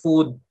Philippine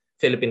food,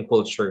 Philippine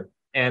culture,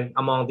 and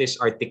among these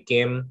are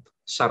Tikim,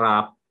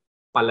 Sarap,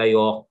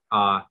 Palayok,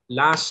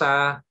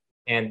 Lasa,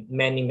 and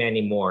many, many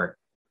more.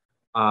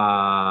 We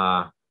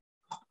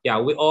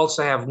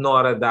also have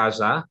Nora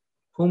Daza,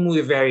 whom we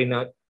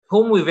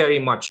very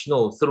much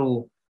know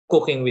through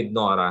Cooking with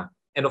Nora.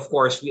 And of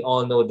course, we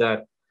all know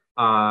that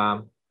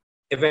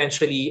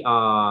eventually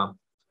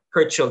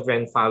her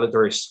children followed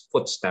her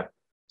footsteps.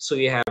 So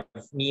you have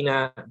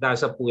Nina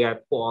Daza Puyat,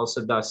 who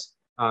also does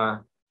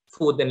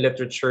food and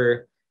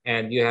literature,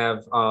 and you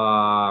have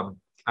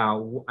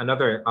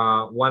another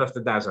one of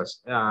the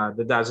Dazas,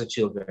 the Daza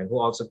children, who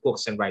also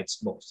cooks and writes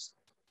books.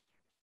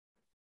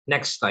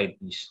 Next slide,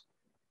 please.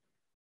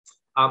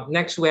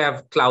 Next, we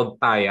have Cloud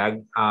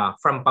Tayag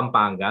from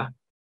Pampanga.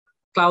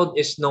 Cloud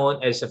is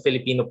known as a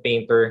Filipino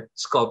painter,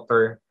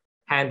 sculptor,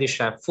 handy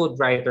chef, food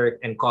writer,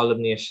 and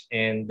columnist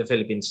in the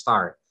Philippine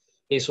Star.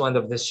 He's one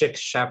of the 6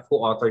 chefs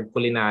who authored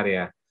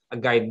Culinaria, a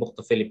guidebook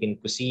to Philippine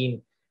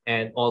cuisine,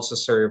 and also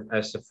served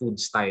as a food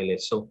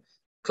stylist. So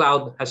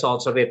Cloud has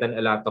also written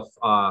a lot of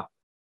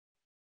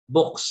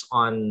books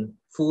on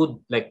food,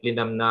 like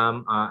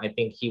Linamnam. I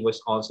think he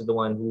was also the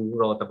one who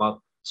wrote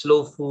about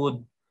slow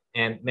food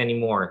and many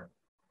more.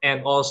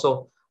 And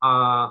also,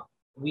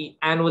 we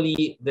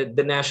annually,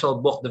 the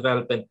National Book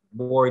Development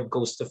Board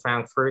goes to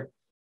Frankfurt.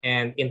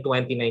 And in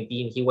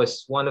 2019, he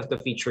was one of the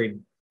featured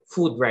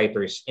food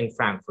writers in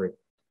Frankfurt.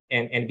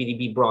 And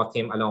NBDB brought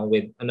him along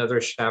with another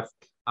chef,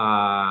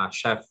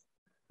 Chef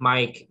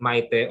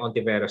Maite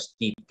Ontiveros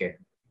Tipke.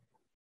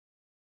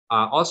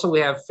 Also, we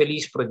have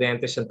Feliz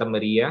Prudente Santa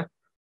Maria,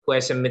 who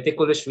is a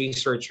meticulous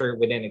researcher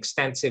with an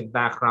extensive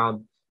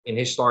background in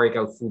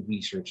historical food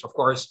research. Of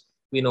course,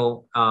 we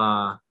know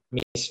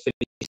Miss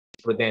Feliz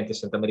Prudente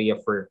Santa Maria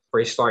for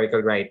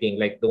historical writing,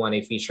 like the one I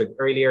featured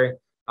earlier,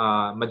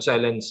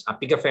 Magellan's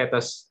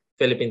Pigafetta's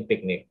Philippine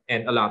Picnic,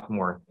 and a lot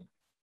more.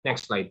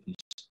 Next slide, please.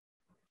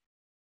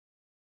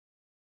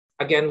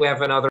 Again, we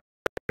have another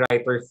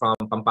writer from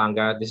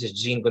Pampanga. This is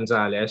Jean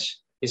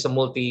Gonzalez. He's a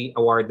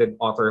multi-awarded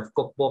author of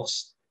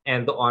cookbooks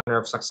and the owner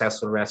of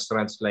successful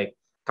restaurants like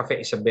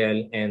Cafe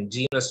Isabel and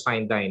Gino's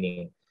Fine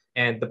Dining,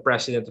 and the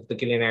president of the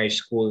Culinary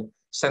School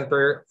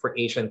Center for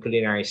Asian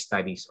Culinary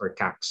Studies, or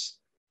CACS.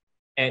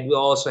 And we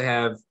also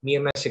have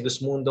Mirna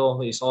Sigismundo,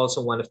 who is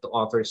also one of the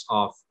authors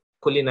of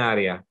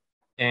Culinaria.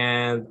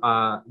 And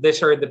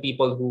these are the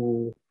people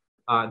who,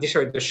 these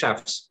are the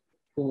chefs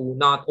who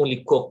not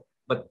only cook,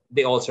 but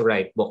they also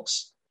write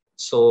books.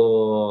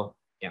 So,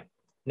 yeah.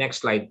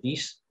 Next slide,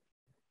 please.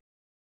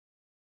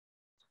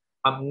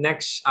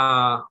 Next,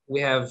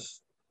 we have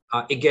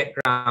Ige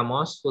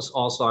Ramos, who's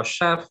also a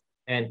chef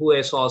and who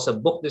is also a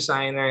book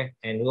designer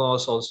and who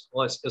also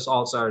is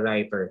also a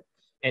writer.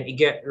 And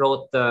Ige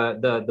wrote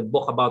the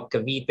book about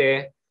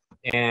Cavite,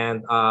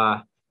 and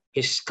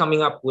he's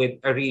coming up with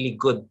a really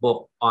good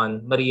book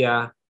on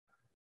Maria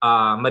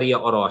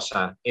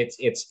Orosa.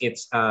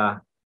 It's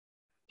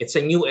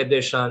a new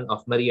edition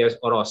of Maria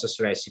Orosa's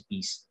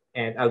recipes,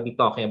 and I'll be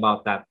talking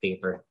about that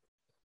later.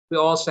 We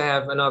also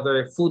have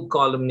another food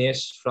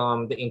columnist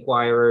from the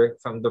Inquirer,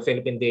 from the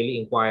Philippine Daily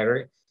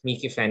Inquirer,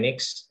 Miki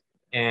Phoenix,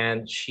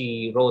 and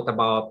she wrote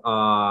about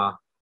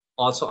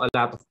also a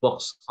lot of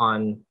books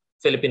on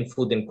Philippine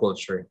food and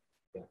culture.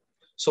 Yeah.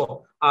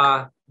 So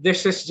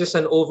this is just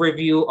an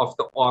overview of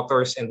the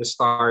authors and the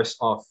stars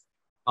of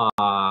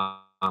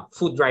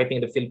food writing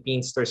in the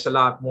Philippines. There's a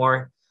lot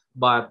more,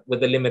 but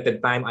with the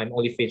limited time, I'm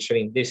only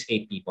featuring these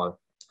 8 people.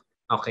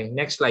 Okay,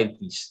 next slide,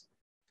 please.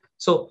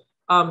 So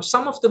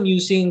some of the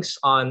musings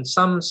on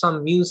some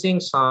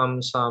musings,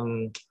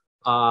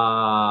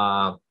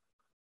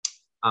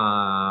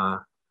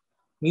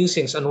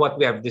 musings on what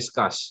we have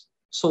discussed.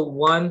 So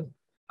one,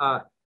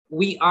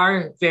 we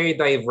are very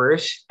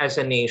diverse as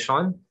a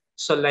nation.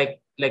 So like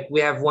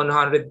we have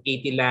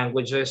 180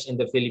 languages in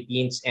the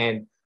Philippines,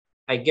 and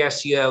I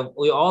guess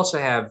we also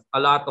have a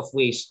lot of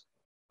ways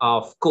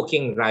of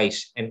cooking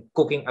rice and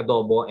cooking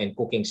adobo and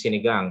cooking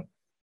sinigang.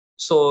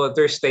 So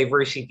there's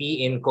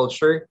diversity in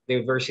culture,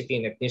 diversity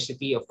in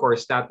ethnicity. Of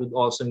course, that would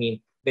also mean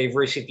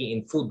diversity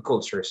in food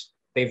cultures,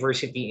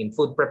 diversity in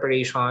food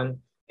preparation,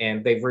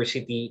 and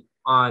diversity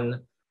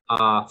on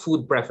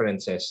food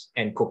preferences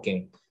and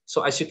cooking.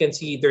 So as you can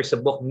see, there's a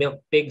book,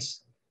 Milk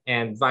Pigs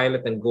and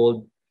Violet and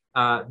Gold.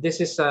 This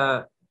is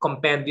a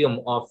compendium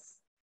of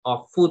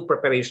food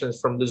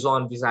preparations from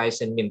Luzon,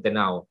 Visayas, and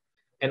Mindanao.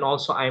 And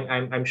also,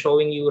 I'm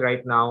showing you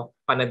right now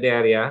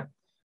Panaderia.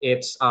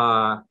 It's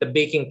the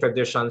baking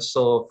traditions.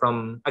 So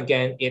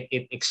again,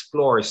 it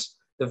explores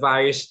the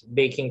various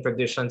baking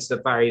traditions,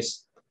 the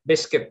various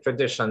biscuit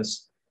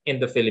traditions in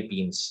the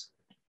Philippines.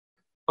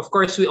 Of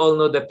course, we all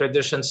know that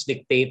traditions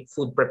dictate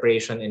food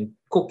preparation and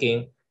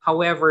cooking.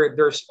 However,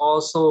 there's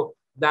also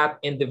that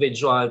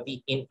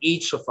individuality in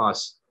each of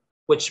us,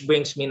 which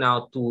brings me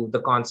now to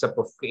the concept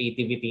of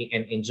creativity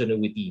and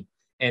ingenuity.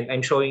 And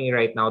I'm showing you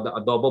right now the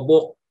adobo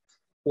book,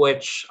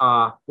 which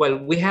well,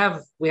 we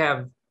have,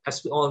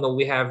 as we all know,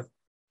 we have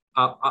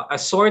a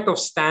sort of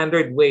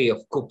standard way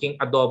of cooking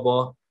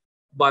adobo,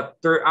 but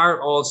there are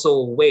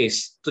also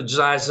ways to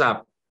jazz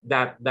up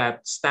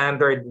that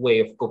standard way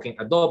of cooking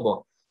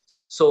adobo.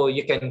 So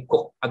you can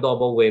cook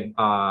adobo with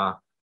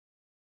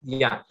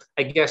yeah,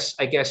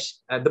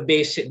 the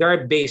basic, there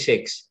are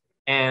basics,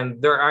 and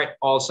there are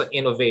also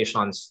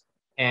innovations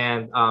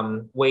and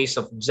ways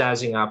of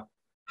jazzing up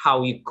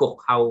how you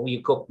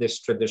cook these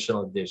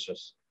traditional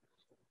dishes.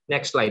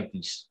 Next slide,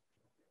 please.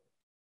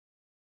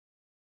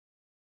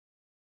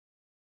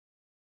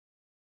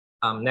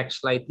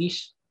 Next slide,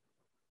 please.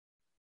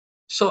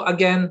 So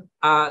again,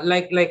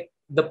 like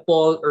the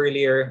poll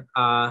earlier,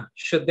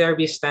 should there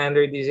be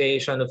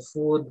standardization of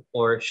food,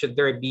 or should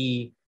there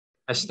be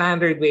a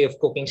standard way of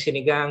cooking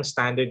sinigang,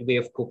 standard way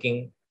of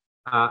cooking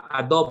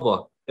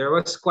adobo? There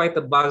was quite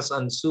a buzz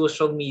on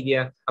social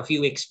media a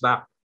few weeks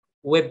back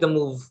with the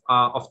move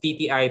of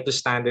TTI to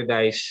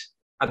standardize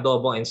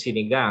adobo and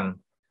sinigang.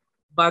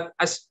 But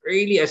as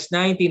early as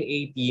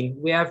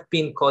 1918, we have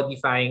been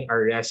codifying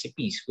our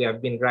recipes. We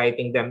have been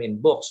writing them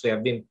in books. We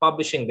have been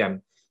publishing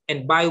them.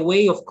 And by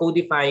way of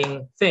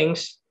codifying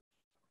things,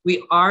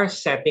 we are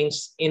setting,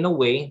 in a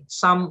way,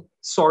 some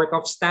sort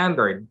of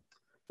standard.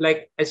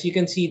 Like, as you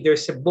can see,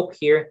 there's a book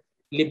here,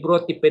 Libro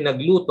ti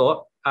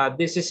Pinagluto.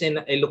 This is in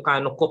a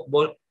Ilocano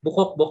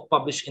cookbook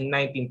published in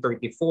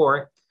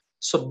 1934.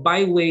 So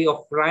by way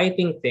of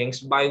writing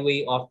things, by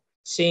way of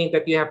saying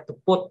that you have to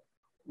put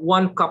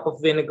 1 cup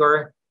of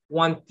vinegar,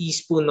 1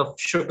 teaspoon of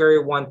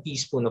sugar, 1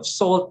 teaspoon of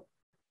salt.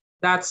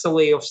 That's a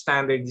way of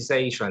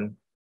standardization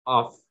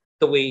of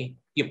the way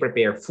you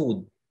prepare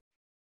food.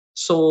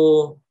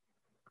 So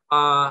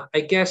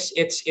I guess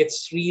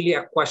it's really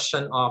a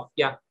question of,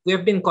 yeah, we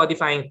have been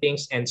codifying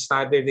things and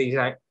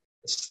standardizing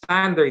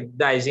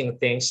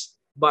things,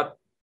 but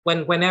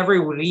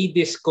whenever we read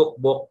this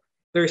cookbook,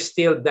 there's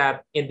still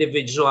that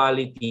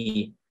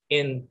individuality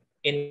in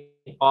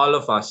all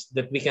of us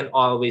that we can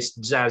always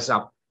jazz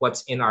up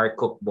what's in our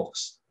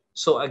cookbooks.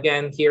 So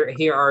again,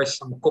 here are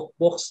some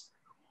cookbooks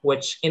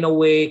which in a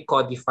way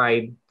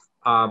codified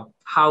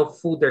how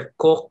food are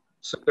cooked.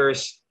 So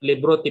there's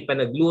Libro ti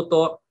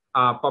Panagluto,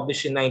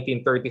 published in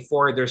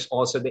 1934. There's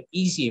also the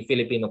Easy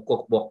Filipino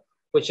Cookbook,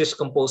 which is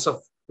composed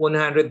of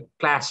 100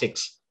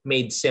 classics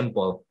made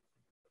simple.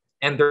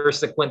 And there's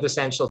the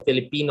Quintessential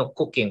Filipino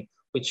Cooking,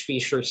 which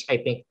features, I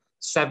think,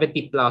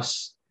 70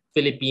 plus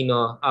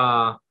Filipino,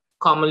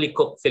 commonly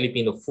cooked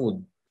Filipino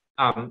food.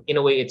 In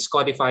a way, it's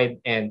codified,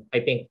 and I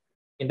think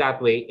in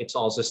that way, it's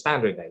also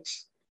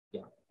standardized.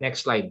 Yeah.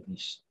 Next slide,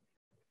 please.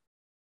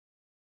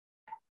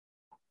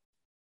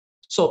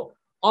 So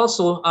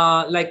also,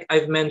 like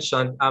I've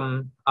mentioned,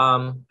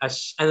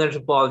 as an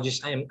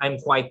anthropologist, I'm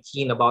quite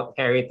keen about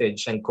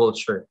heritage and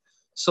culture.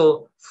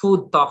 So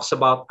food talks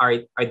about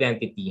our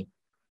identity.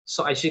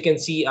 So as you can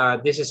see,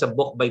 this is a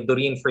book by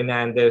Doreen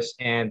Fernandez,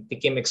 and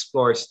Tikim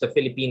explores the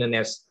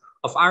Filipino-ness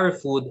of our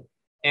food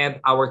and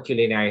our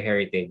culinary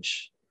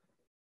heritage.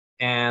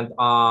 And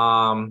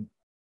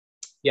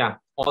yeah,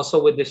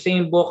 also with the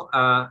same book,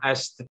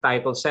 as the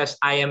title says,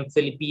 I am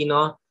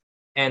Filipino,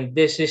 and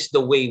this is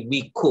the way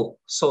we cook.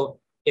 So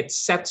it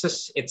sets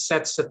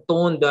a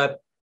tone that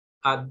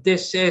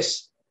this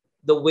is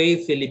the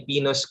way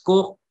Filipinos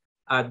cook.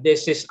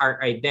 This is our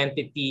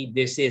identity.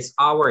 This is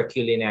our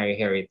culinary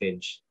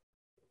heritage.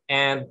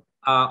 And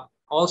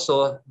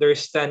also,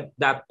 there's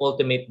that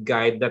ultimate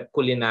guide, that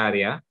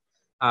culinaria.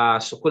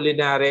 So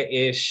culinaria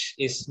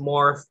is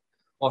more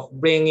of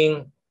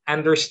bringing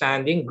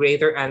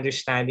greater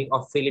understanding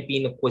of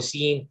Filipino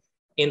cuisine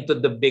into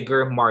the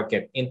bigger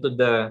market, into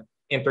the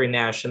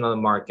international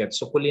market.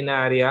 So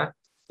culinaria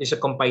is a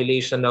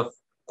compilation of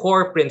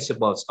core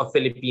principles of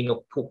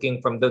Filipino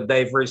cooking from the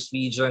diverse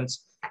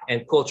regions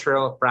and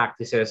cultural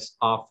practices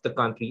of the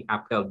country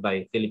upheld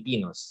by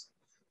Filipinos.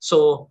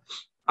 So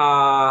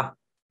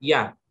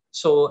yeah,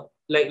 so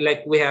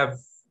like we have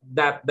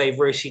that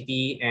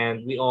diversity,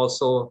 and we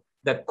also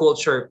that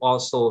culture,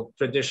 also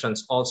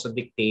traditions, also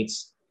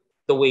dictates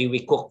the way we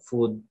cook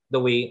food, the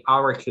way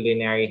our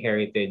culinary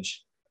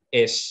heritage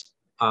is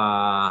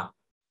uh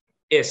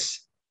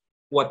is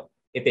what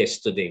it is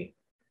today.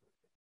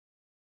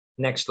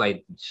 Next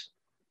slide, please.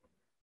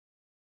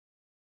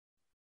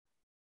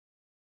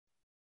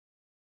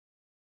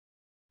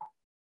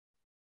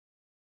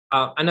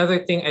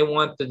 Another thing I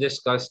want to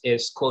discuss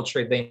is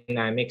culture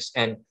dynamics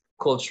and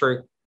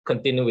culture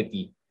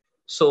continuity.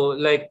 So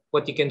like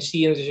what you can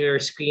see on your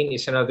screen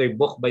is another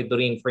book by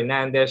Doreen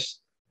Fernandez,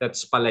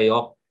 that's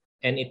Palayok,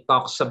 and it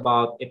talks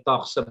about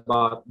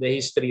the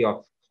history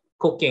of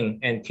cooking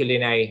and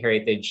culinary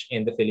heritage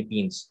in the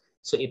Philippines.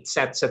 So it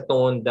sets a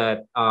tone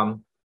that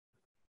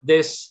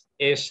this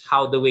is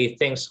how the way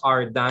things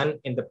are done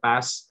in the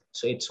past.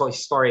 So it's so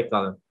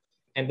historical.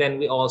 And then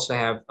we also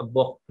have a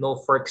book, No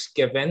Forks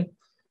Given.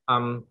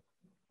 Um,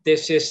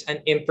 this is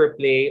an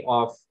interplay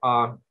of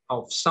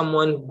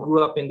someone who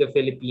grew up in the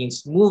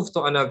Philippines, moved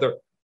to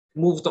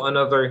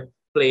another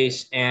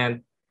place,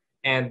 and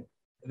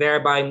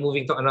thereby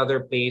moving to another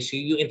place,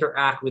 you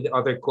interact with the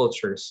other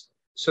cultures.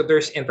 So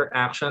there's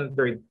interaction,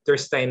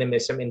 there's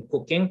dynamism in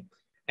cooking,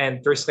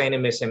 and there's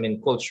dynamism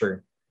in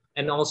culture.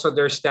 And also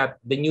there's the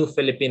new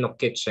Filipino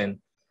kitchen.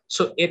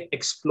 So it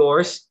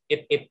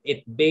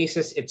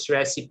bases its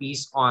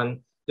recipes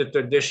on the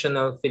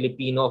traditional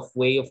Filipino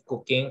way of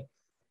cooking,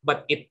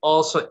 but it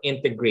also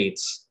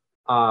integrates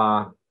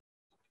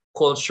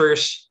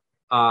cultures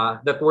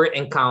that were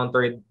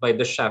encountered by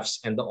the chefs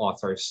and the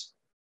authors.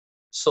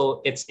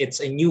 So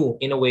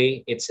in a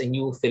way, it's a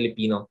new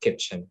Filipino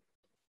kitchen.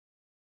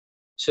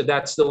 So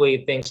that's the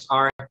way things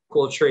are.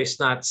 Culture is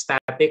not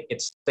static,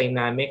 it's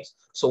dynamic.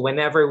 So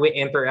whenever we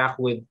interact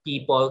with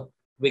people,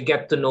 we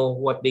get to know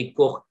what they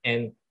cook,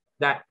 and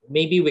that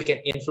maybe we can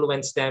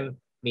influence them,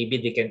 maybe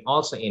they can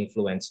also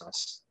influence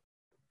us.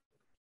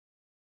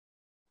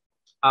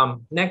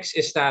 Next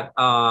is that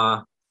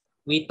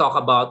we talk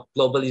about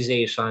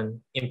globalization,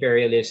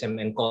 imperialism,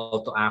 and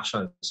call to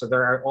action. So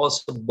there are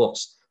also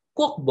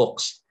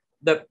cookbooks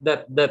that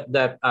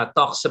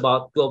talks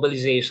about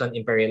globalization,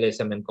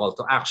 imperialism, and call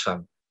to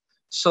action.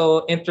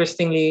 So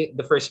interestingly,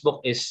 the first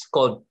book is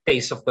called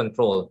Taste of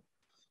Control.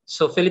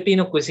 So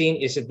Filipino cuisine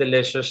is a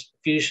delicious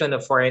fusion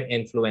of foreign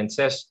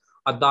influences,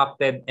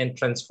 adopted and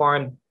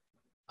transformed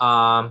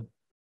um,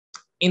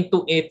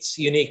 into its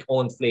unique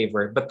own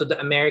flavor. But to the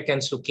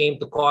Americans who came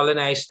to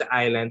colonize the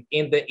island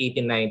in the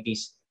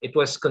 1890s, it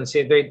was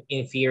considered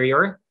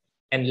inferior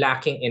and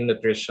lacking in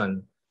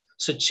nutrition.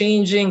 So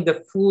changing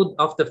the food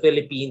of the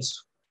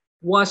Philippines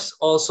was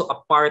also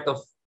a part of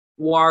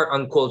war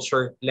on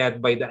culture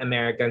led by the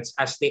Americans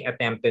as they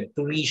attempted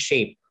to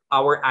reshape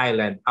our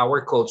island,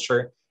 our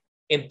culture,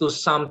 into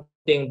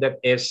something that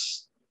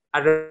is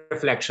a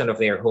reflection of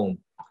their home.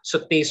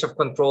 So Taste of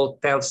Control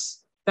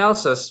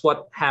tells us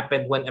what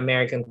happened when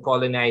American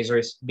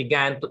colonizers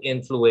began to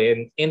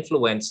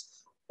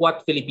influence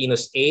what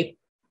Filipinos ate,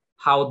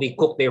 how they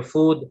cook their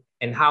food,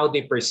 and how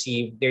they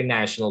perceive their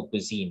national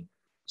cuisine.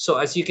 So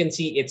as you can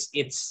see,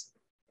 it's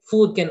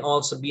food can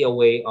also be a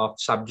way of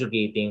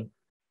subjugating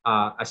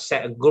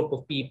a group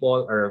of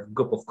people or a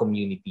group of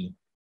community.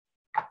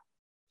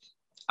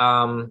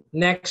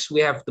 Next,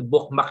 we have the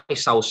book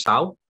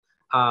Makisawsaw.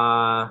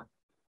 Uh,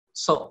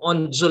 so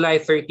on July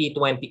 30,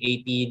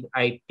 2018,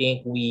 I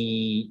think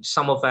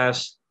some of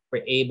us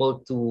were able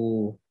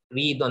to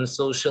read on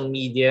social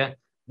media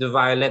the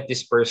violent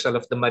dispersal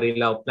of the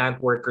Marilao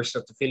plant workers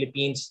of the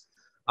Philippines.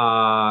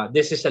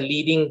 This is a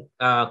leading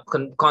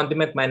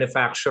condiment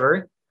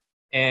manufacturer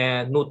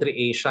and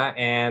NutriAsia,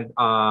 and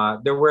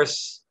there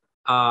was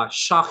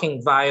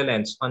shocking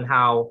violence on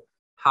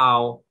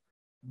how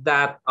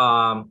that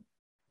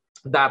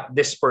that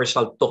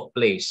dispersal took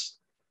place.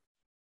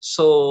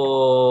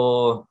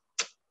 So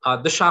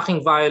the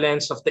shocking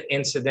violence of the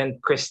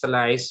incident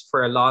crystallized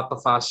for a lot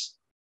of us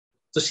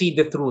to see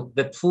the truth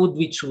that food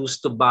we choose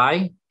to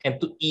buy and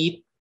to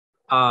eat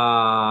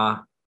uh,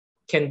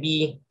 can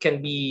be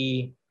can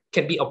be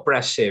can be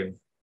oppressive.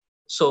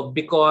 So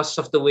because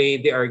of the way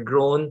they are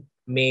grown,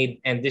 made,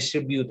 and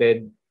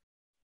distributed,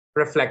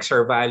 reflects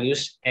our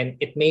values, and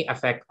it may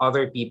affect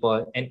other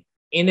people, and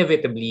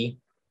inevitably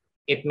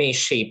it may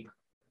shape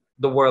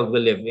the world we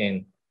live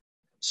in.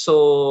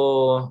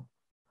 So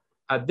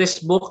this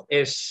book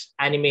is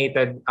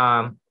animated.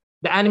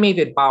 The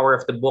animated power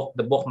of the book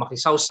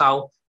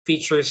Makisawsaw,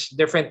 features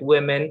different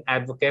women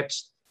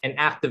advocates and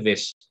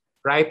activists,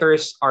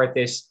 writers,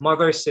 artists,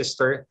 mother,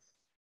 sister,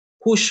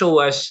 who show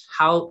us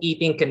how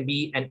eating can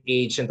be an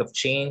agent of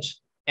change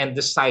and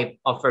the site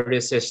of a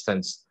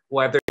resistance,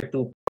 whether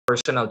through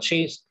personal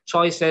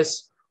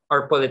choices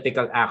or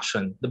political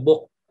action. The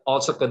book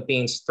also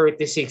contains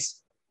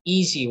 36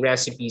 easy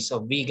recipes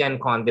of vegan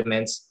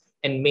condiments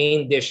and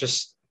main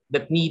dishes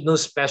that need no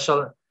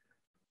special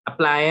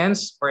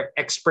appliance or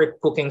expert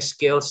cooking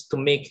skills to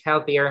make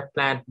healthier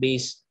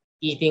plant-based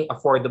eating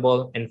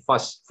affordable and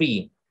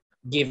fuss-free,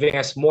 giving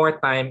us more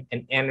time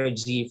and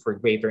energy for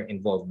greater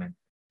involvement.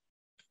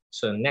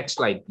 So next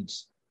slide,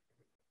 please.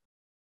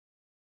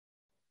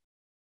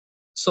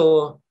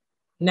 So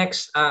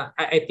next,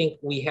 I think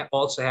we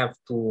also have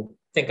to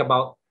think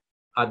about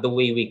the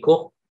way we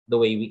cook, the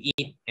way we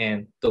eat,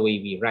 and the way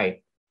we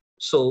write.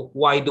 So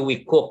why do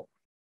we cook?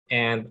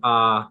 And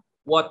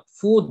what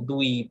food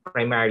do we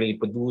primarily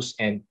produce,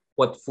 and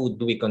what food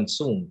do we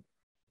consume?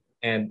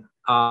 And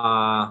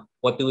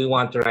what do we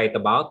want to write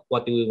about?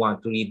 What do we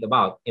want to read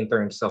about in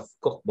terms of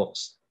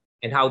cookbooks?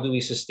 And how do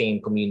we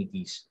sustain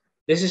communities?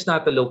 This is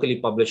not a locally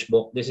published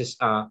book. This is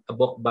a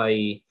book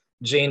by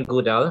Jane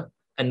Goodall,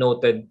 a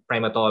noted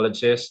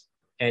primatologist,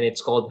 and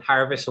it's called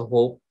Harvest of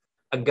Hope,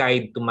 a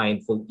guide to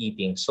mindful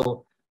eating.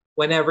 So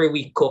whenever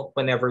we cook,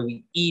 whenever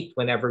we eat,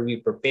 whenever we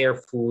prepare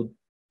food,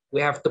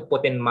 we have to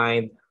put in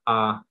mind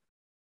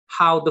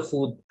how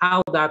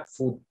that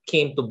food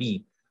came to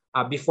be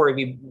before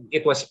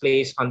it was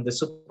placed on the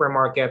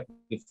supermarket,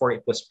 before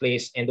it was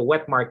placed in the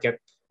wet market.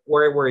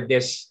 Where were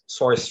this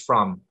sourced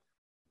from?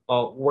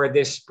 Were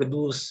this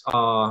produced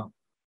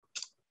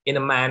in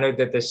a manner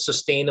that is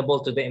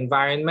sustainable to the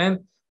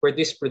environment? Were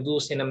this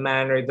produced in a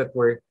manner that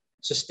were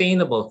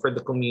sustainable for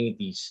the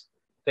communities?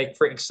 Like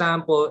for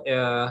example,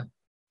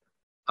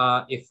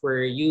 if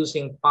we're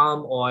using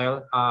palm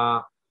oil,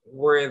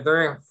 were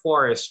there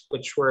forests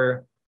which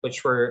were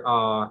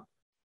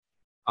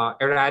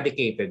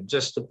eradicated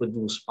just to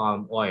produce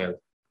palm oil?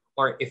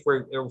 Or if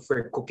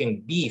we're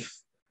cooking beef,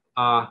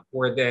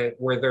 were there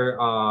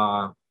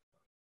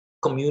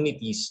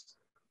communities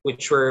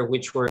which were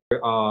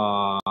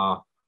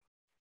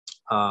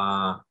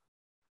uh,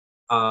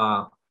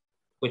 uh,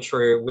 which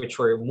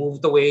were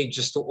moved away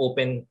just to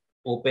open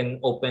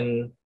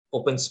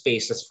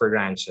spaces for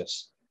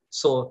ranches.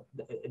 So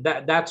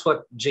that's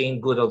what Jane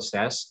Goodall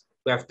says.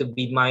 We have to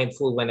be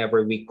mindful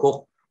whenever we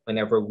cook,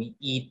 whenever we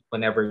eat,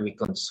 whenever we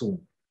consume.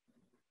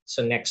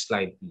 So next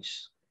slide,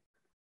 please.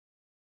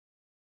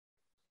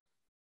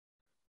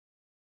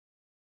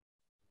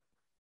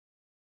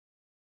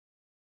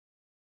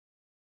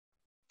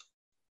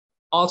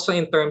 Also,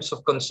 in terms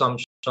of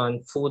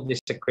consumption, food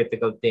is a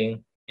critical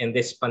thing in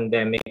this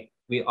pandemic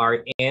we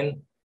are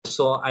in.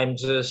 So I'm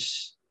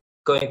just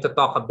going to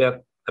talk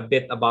a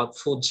bit about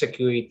food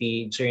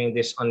security during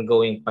this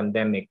ongoing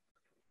pandemic.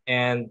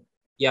 And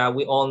yeah,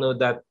 we all know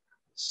that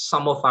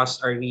some of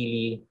us are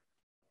really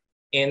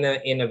in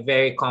a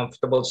very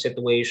comfortable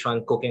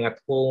situation cooking at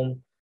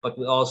home, but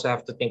we also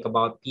have to think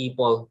about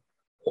people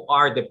who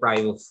are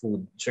deprived of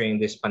food during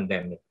this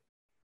pandemic.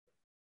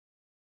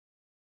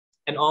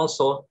 And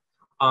also,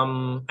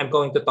 I'm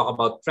going to talk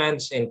about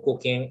trends in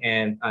cooking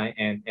and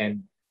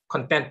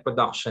content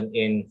production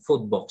in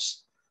food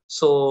books.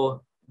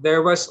 So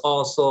there was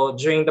also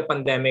during the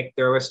pandemic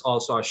there was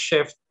also a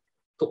shift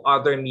to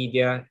other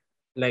media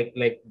like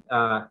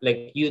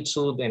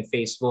YouTube and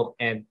Facebook.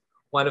 And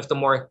one of the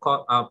more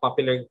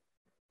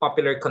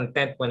popular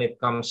content when it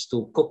comes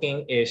to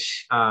cooking is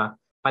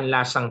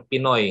Panlasang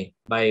Pinoy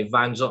by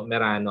Vanjo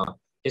Merano.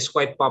 It's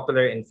quite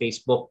popular in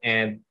Facebook,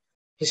 and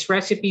his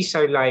recipes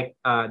are like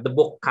the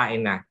book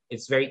Kaon Ta.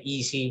 It's very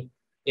easy.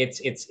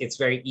 It's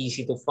very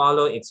easy to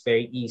follow. It's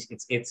very easy.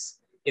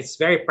 It's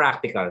very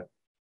practical.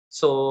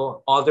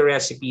 So all the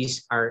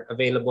recipes are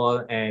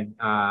available, and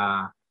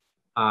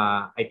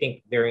I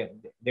think they're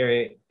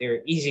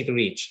easy to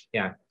reach.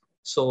 Yeah.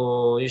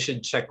 So you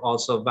should check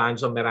also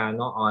Vanjo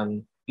Merano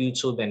on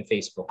YouTube and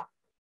Facebook.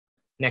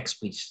 Next,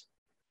 please.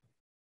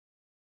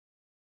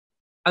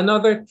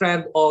 Another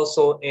trend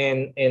also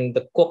in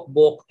the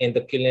cookbook, in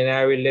the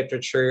culinary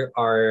literature,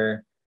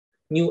 are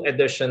new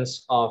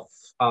editions of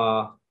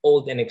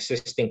old and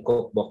existing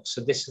cookbooks.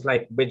 So this is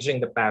like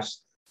bridging the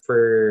past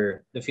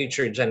for the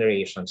future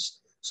generations.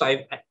 So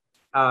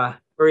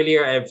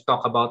earlier I've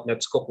talked about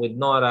Let's Cook with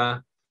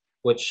Nora,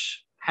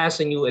 which has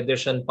a new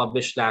edition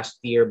published last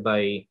year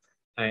by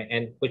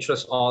and which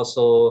was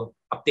also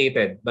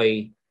updated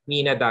by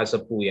Nina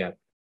Dazapuyat.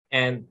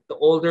 And the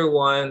older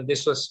one,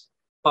 this was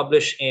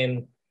published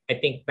in I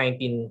think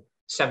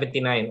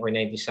 1979 or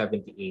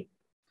 1978.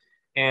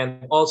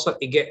 And also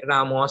Ige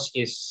Ramos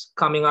is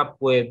coming up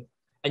with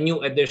a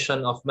new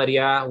edition of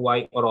Maria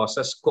Y.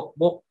 Orosa's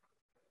cookbook.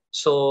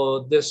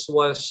 So this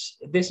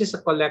is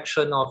a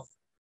collection of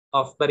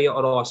Maria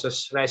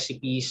Orosa's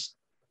recipes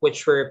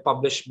which were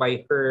published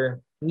by her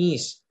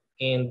niece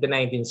in the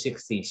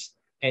 1960s.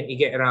 And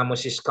Ige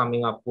Ramos is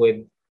coming up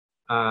with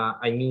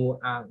a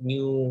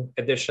new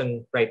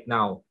edition right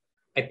now.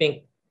 I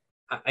think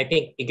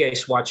Ige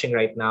is watching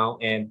right now,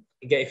 and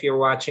Ige, if you're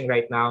watching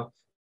right now,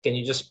 can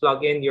you just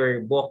plug in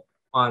your book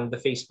on the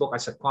Facebook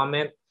as a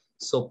comment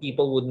so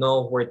people would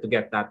know where to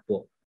get that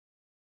book?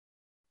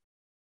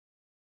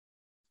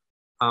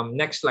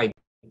 Next slide,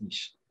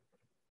 please.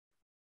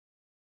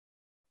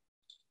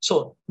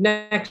 So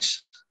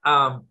next,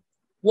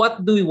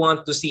 what do we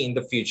want to see in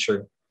the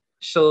future?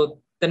 So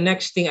the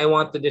next thing I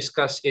want to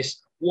discuss is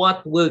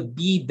what will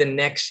be the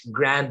next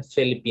grand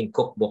Philippine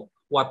cookbook?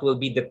 What will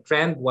be the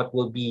trend? What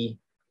will be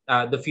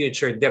the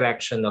future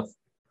direction of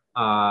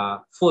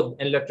food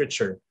and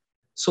literature?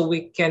 So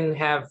we can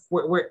have.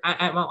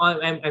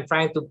 I'm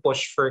trying to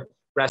push for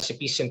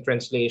recipes and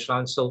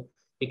translation. So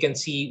you can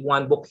see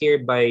one book here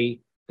by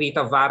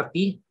Rita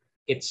Varti.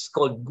 It's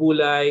called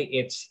Gulay.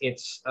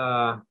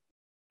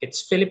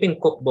 It's Philippine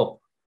cookbook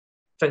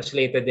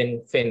translated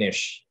in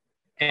Finnish.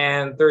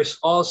 And there's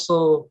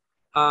also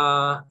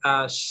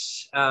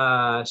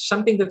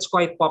something that's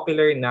quite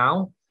popular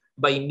now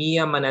by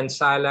Mia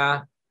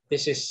Manansala.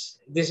 This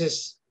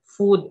is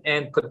food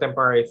and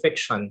contemporary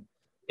fiction.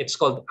 It's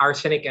called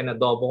Arsenic and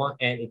Adobo,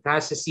 and it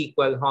has a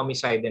sequel,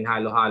 Homicide and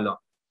Halo Halo.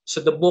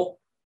 So the book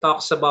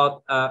talks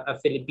about a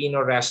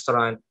Filipino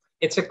restaurant.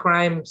 It's a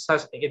crime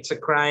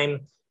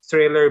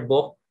thriller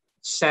book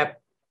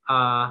set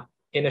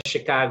in a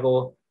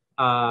Chicago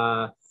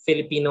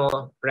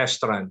Filipino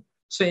restaurant.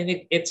 So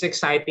it's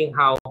exciting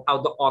how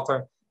the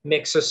author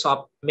mixes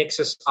up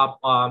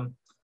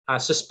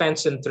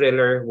suspense and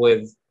thriller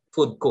with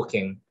food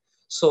cooking.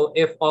 So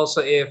if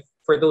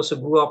for those who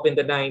grew up in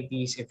the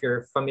 90s, if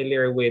you're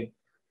familiar with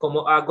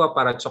Como Agua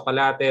para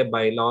Chocolate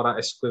by Laura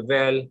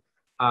Esquivel,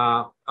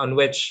 on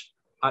which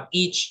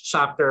each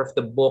chapter of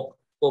the book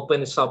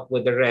opens up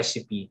with a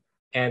recipe,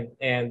 and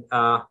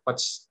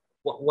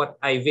what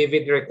I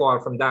vividly recall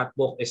from that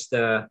book is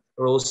the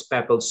rose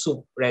petal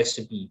soup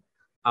recipe.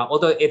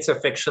 Although it's a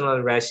fictional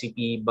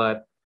recipe,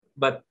 but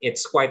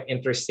it's quite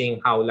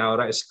interesting how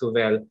Laura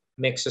Esquivel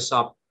mixes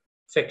up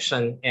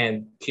fiction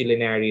and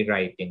culinary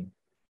writing.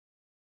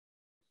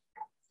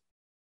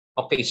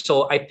 Okay,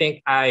 so I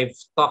think I've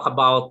talked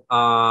about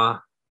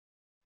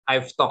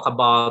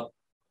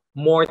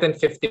more than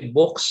 50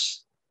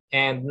 books,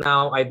 and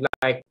now I'd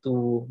like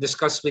to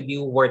discuss with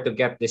you where to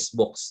get these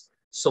books.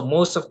 So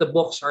most of the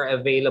books are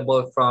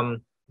available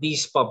from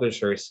these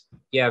publishers.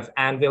 You have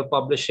Anvil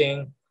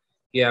Publishing,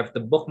 you have the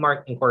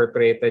Bookmark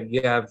Incorporated,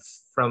 you have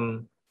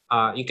from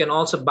you can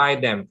also buy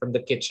them from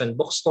the Kitchen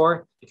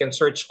Bookstore. You can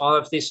search all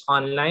of this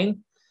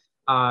online.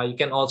 You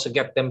can also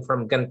get them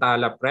from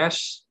Gantala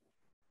Press.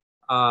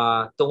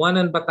 The one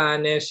in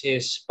Batanes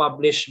is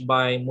published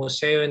by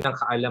Museo ng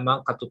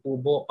Kaalamang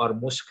Katutubo or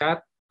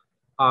Muscat.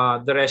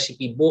 The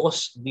recipe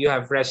books, you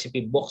have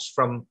recipe books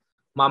from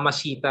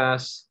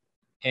Mamasitas,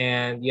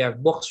 and you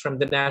have books from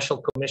the National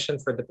Commission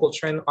for the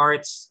Culture and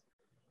Arts.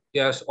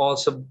 There's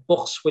also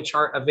books which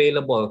are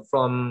available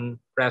from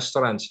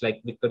restaurants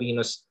like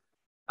Victorino's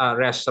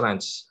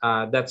restaurants.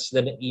 That's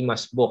the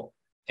IMA's book.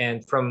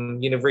 And from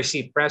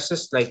university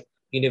presses like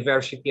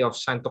University of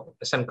San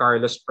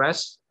Carlos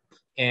Press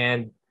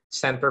and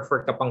Center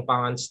for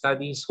Kapampangan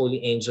Studies,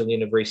 Holy Angel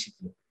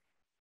University.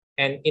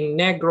 And in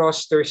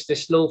Negros, there's the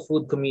Slow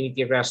Food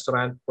Community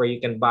Restaurant where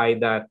you can buy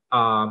that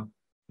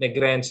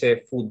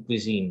Negrense food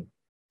cuisine.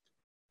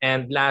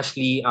 And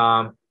lastly,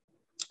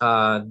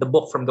 the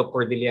book from the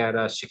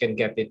Cordilleras, you can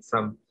get it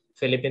from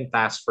Philippine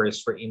Task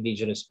Force for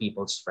Indigenous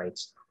Peoples'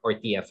 Rights, or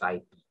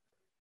TFIP.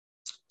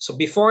 So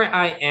before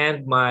I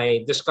end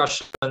my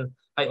discussion,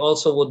 I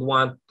also would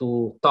want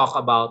to talk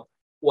about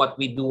what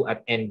we do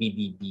at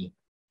NBDB.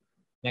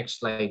 Next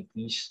slide,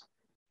 please.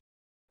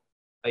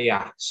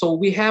 Yeah, so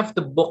we have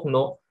the book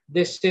nook.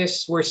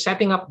 We're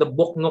setting up the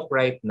book nook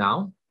right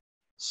now.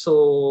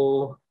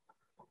 So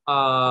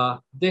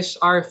these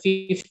are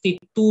 52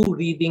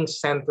 reading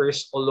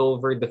centers all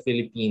over the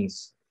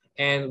Philippines.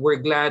 And we're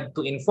glad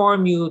to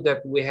inform you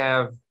that we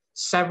have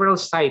several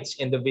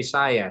sites in the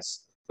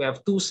Visayas. We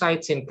have 2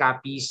 sites in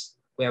Capiz,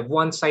 we have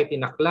 1 site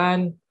in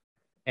Aklan,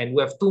 and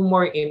we have 2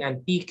 more in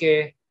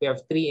Antique, we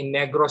have 3 in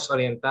Negros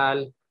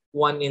Oriental,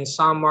 1 in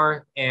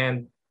Samar,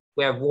 and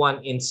we have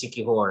 1 in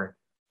Siquijor.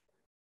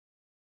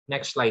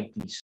 Next slide,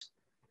 please.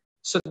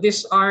 So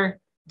these are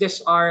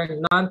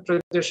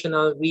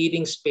non-traditional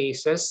reading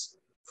spaces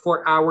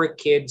for our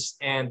kids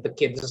and the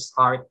kids'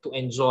 heart to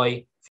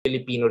enjoy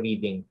Filipino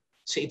reading.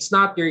 So it's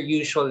not your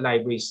usual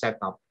library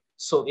setup.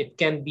 So it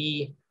can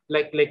be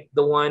like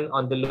the one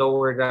on the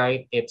lower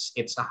right. It's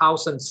a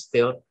house on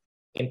stilt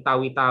in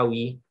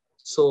Tawi-Tawi.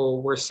 So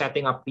we're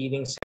setting up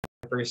reading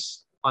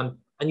centers on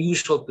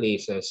unusual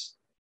places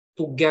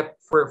to get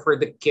for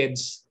the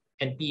kids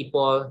and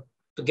people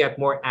to get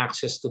more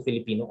access to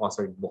Filipino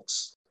authored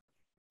books.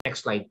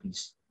 Next slide,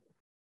 please.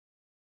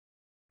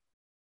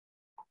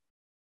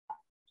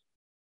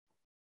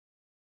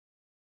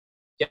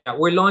 Yeah,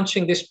 we're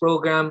launching this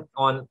program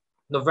on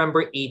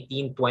November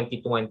 18,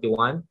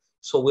 2021.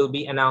 So we'll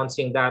be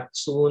announcing that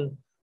soon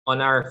on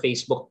our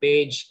Facebook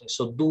page.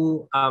 So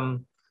do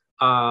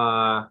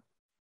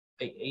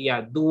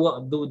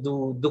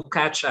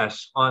catch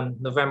us on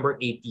November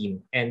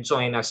 18 and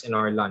join us in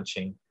our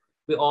launching.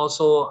 We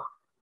also,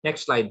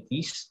 next slide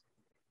please.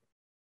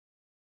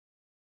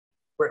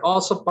 We're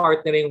also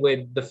partnering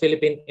with the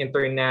Philippine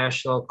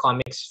International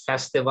Comics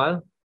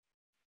Festival,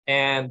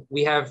 and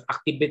we have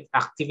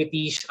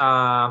activities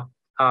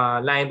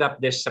lined up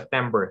this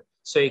September.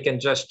 So you can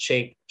just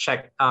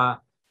check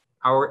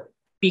our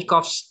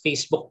Peacock's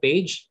Facebook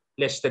page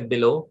listed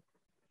below.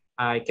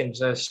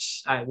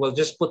 We'll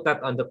just put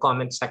that on the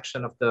comment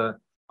section of the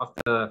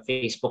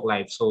Facebook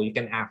Live, so you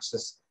can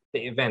access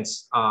the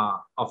events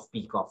of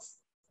Peacock.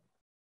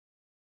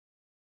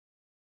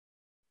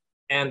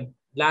 And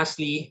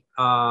lastly,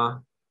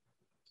 can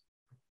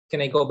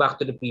I go back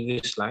to the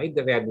previous slide,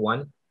 the red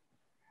one?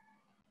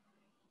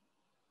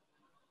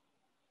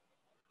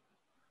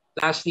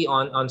 Lastly,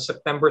 on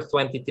September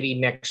 23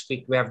 next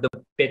week, we have the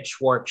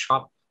pitch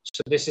workshop.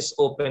 So this is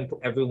open to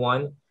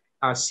everyone.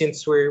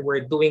 Since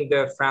we're doing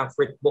the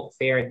Frankfurt Book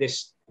Fair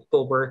this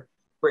October,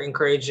 we're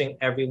encouraging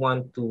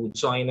everyone to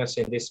join us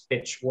in this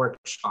pitch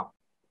workshop.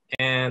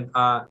 And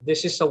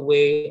this is a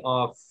way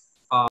of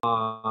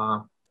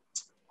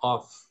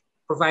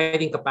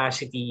providing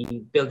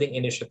capacity building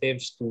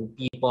initiatives to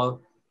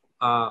people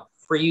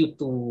for you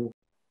to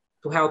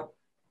help,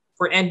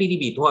 for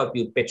NBDB to help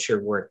you pitch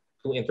your work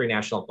to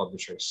international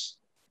publishers.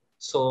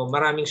 So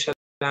maraming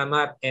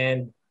salamat,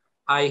 and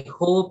I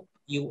hope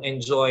you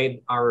enjoyed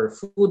our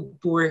food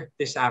tour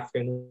this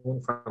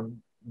afternoon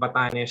from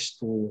Batanes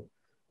to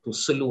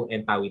Sulu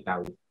and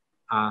Tawi-Tawi.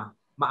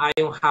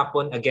 Maayong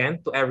hapon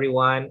again to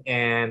everyone,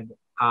 and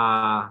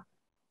I'm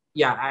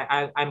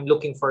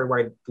looking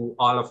forward to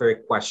all of your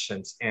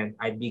questions, and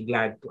I'd be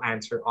glad to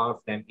answer all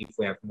of them if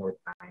we have more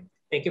time.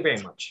 Thank you very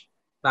much.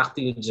 Back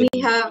to you, Jenny.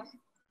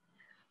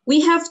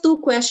 We have two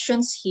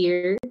questions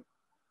here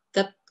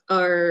that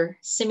are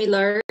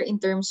similar in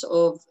terms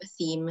of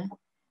theme.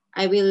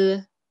 I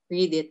will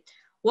read it.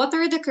 What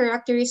are the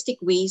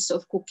characteristic ways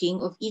of cooking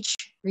of each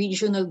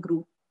regional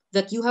group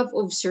that you have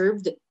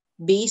observed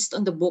based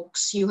on the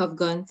books you have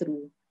gone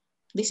through?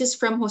 This is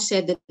from Jose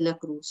de la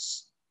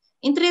Cruz.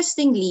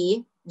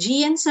 Interestingly,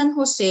 Gian San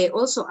Jose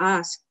also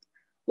asked,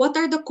 what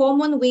are the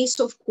common ways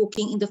of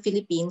cooking in the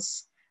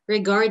Philippines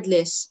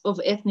regardless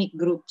of ethnic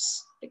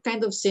groups?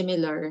 Kind of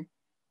similar.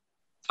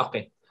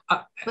 Okay.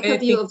 What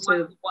have you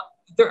observed?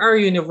 There are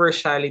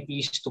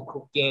universalities to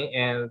cooking,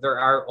 and there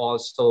are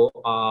also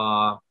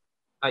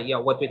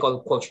what we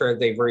call cultural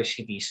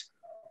diversities.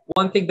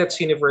 One thing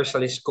that's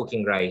universal is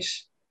cooking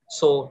rice.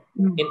 So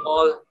in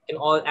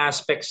all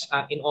aspects,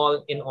 in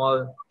all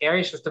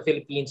areas of the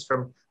Philippines,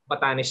 from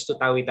Batanes to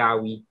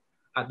Tawi-Tawi,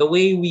 the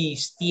way we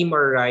steam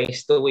our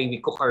rice, the way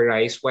we cook our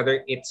rice,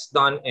 whether it's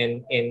done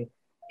in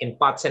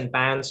pots and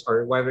pans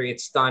or whether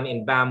it's done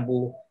in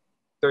bamboo,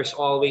 there's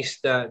always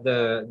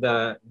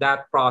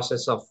that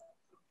process of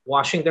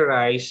washing the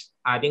rice,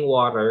 adding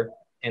water,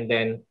 and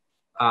then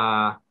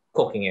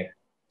cooking it.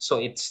 So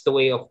it's the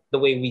way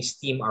we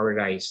steam our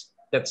rice.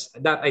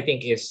 That I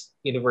think is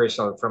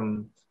universal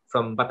from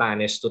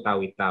Batanes to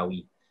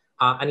Tawi-Tawi.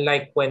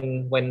 Unlike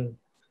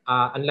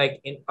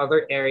unlike in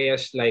other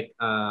areas like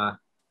I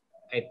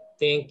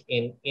think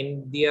in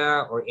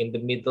India or in the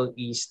Middle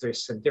East,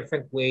 there's a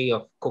different way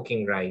of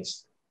cooking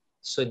rice.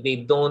 So they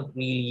don't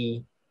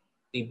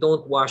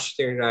wash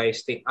their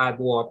rice. They add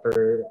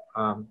water.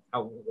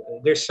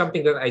 There's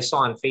something that I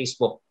saw on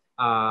Facebook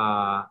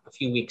a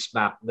few weeks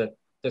back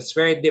that's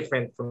very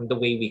different from the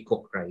way we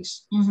cook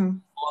rice. Mm-hmm.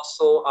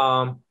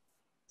 Also,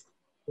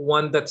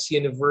 one that's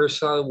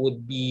universal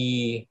would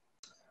be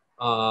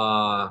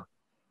I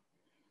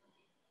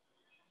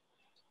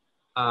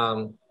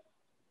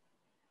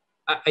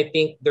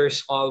think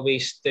there's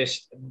always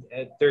this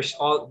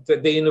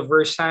the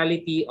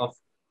universality of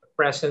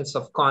presence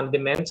of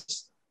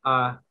condiments.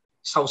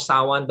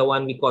 Sausawan, the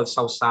one we call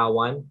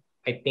sausawan,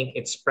 I think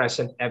it's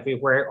present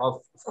everywhere.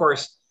 Of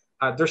course,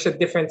 there's a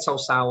different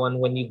sausawan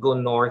when you go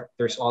north.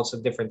 There's also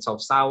different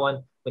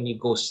sausawan when you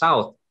go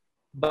south,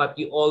 but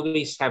you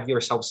always have your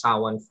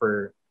sausawan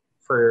for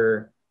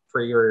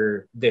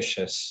your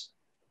dishes.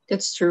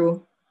 That's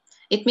true.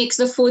 It makes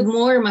the food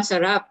more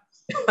masarap.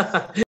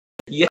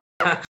 Yeah.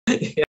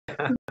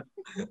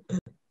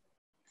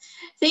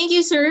 Thank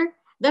you, sir.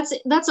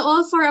 That's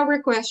all for our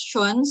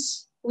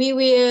questions. We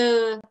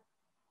will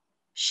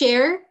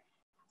share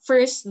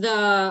first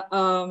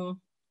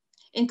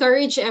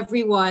encourage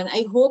everyone.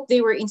 I hope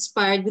they were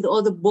inspired with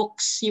all the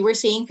books. You were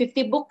saying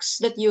 50 books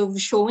that you've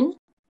shown.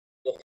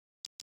 Yeah.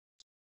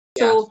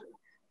 So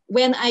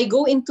when I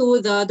go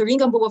into the Doreen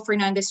Gamboa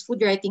Fernandez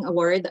Food Writing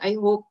Award, I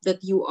hope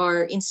that you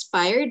are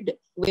inspired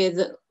with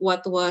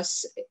what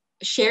was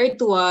shared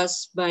to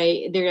us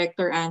by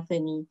Director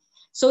Anthony.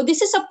 So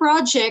this is a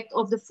project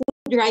of the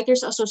Food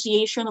Writers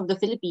Association of the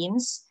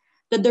Philippines,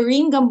 the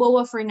Doreen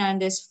Gamboa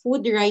Fernandez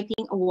Food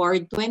Writing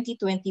Award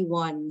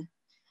 2021.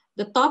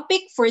 The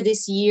topic for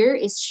this year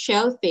is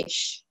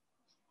shellfish.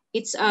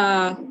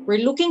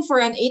 We're looking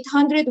for an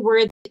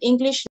 800-word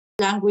English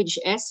language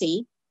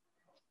essay,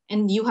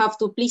 and you have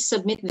to please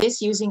submit this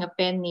using a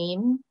pen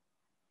name.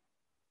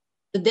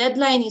 The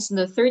deadline is on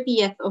the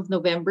 30th of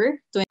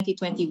November,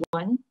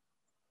 2021.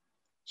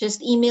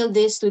 Just email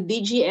this to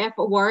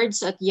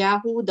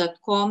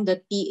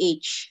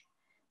dgfawards@yahoo.com.ph.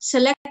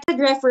 Selected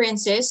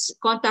references,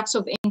 contacts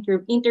of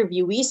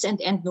interviewees, and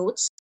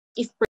endnotes,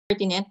 if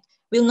pertinent,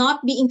 will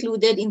not be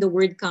included in the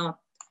word count.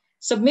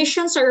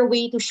 Submissions are a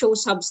way to show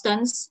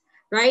substance,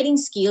 writing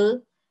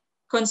skill,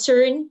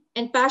 concern,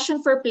 and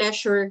passion for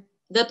pleasure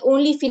that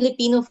only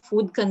Filipino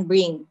food can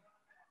bring.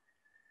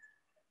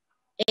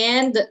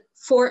 And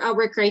for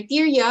our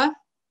criteria,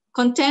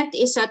 content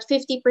is at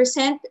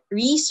 50%,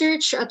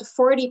 research at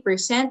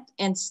 40%,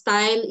 and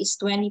style is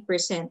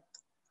 20%.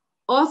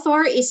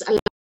 Author is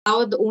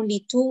allowed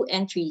only 2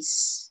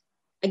 entries.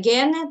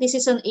 Again, this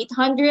is an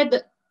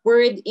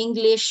 800-word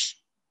English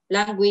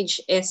language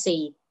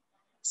essay.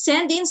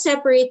 Send in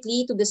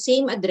separately to the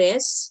same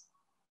address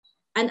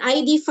an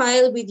ID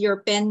file with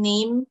your pen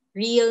name,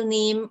 real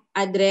name,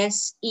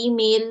 address,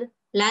 email,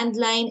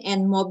 landline,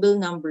 and mobile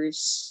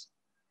numbers.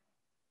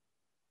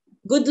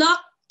 Good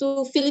luck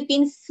to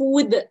Philippine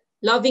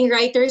food-loving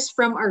writers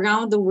from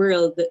around the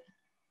world.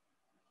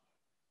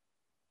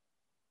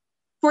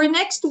 For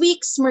next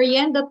week's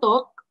Merienda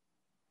Talk,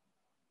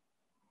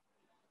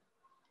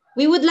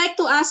 we would like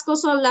to ask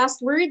also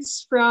last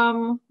words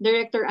from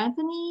Director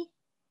Anthony.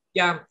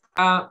 Yeah,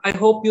 I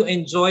hope you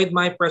enjoyed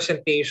my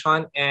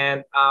presentation,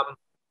 and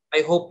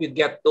I hope you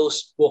get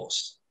those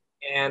books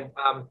and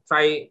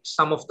try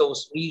some of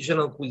those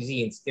regional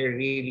cuisines. They're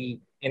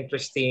really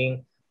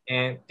interesting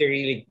and they're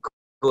really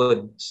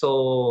good.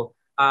 So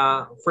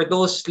for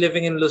those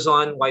living in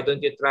Luzon, why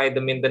don't you try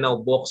the Mindanao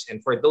books?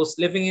 And for those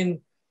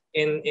living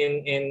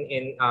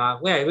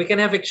well, we can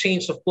have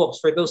exchange of books.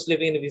 For those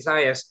living in the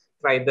Visayas,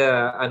 try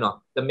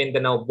the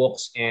Mindanao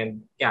books,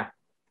 and yeah,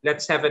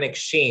 let's have an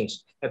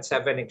exchange. Let's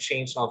have an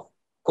exchange of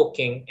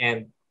cooking,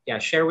 and yeah,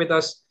 share with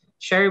us,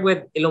 share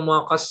with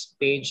ILOMOCA's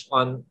page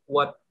on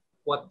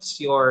what's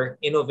your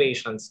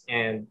innovations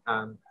and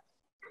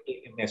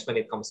creativeness when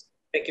it comes.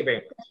 Thank you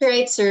very much. That's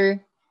right,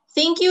 sir.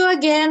 Thank you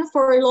again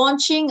for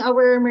launching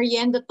our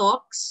Merienda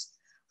Talks.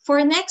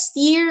 For next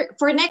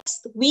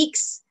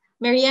week's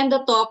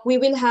Merienda Talk, we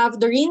will have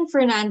Doreen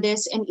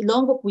Fernandez and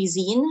Ilonggo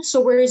Cuisine.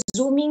 So we're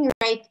zooming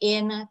right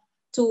in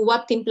to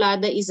what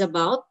Timplada is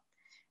about.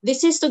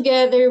 This is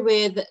together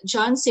with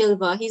John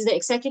Silva. He's the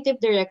Executive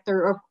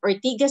Director of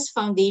Ortigas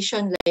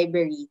Foundation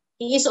Library.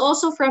 He is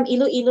also from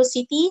Iloilo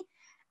City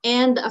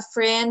and a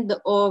friend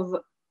of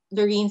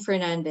Doreen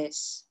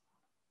Fernandez.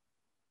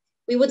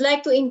 We would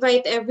like to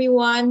invite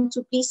everyone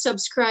to please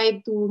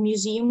subscribe to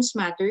Museums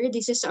Matter.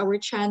 This is our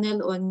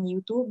channel on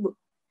YouTube.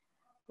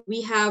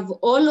 We have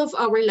all of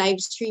our live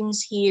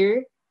streams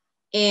here,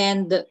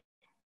 and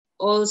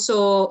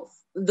also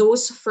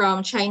those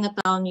from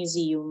Chinatown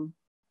Museum.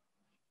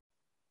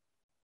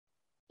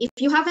 If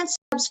you haven't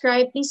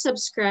subscribed, please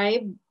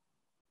subscribe.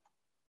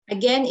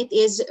 Again, it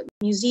is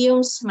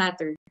Museums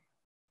Matter.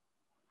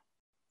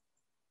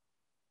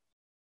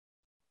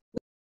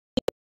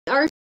 We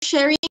are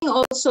sharing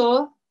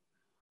also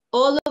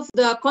all of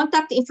the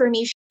contact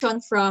information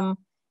from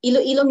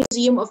Iloilo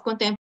Museum of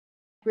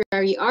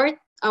Contemporary Art.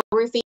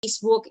 Our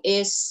Facebook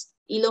is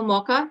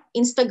ILOMOCA.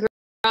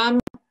 Instagram,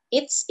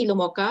 it's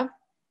ILOMOCA.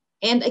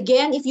 And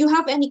again, if you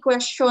have any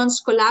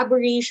questions,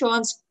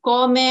 collaborations,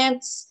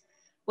 comments,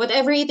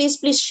 whatever it is,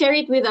 please share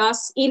it with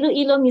us.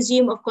 Iloilo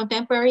Museum of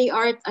Contemporary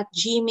Art at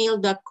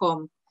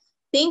gmail.com.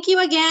 Thank you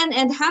again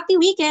and happy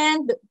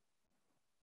weekend.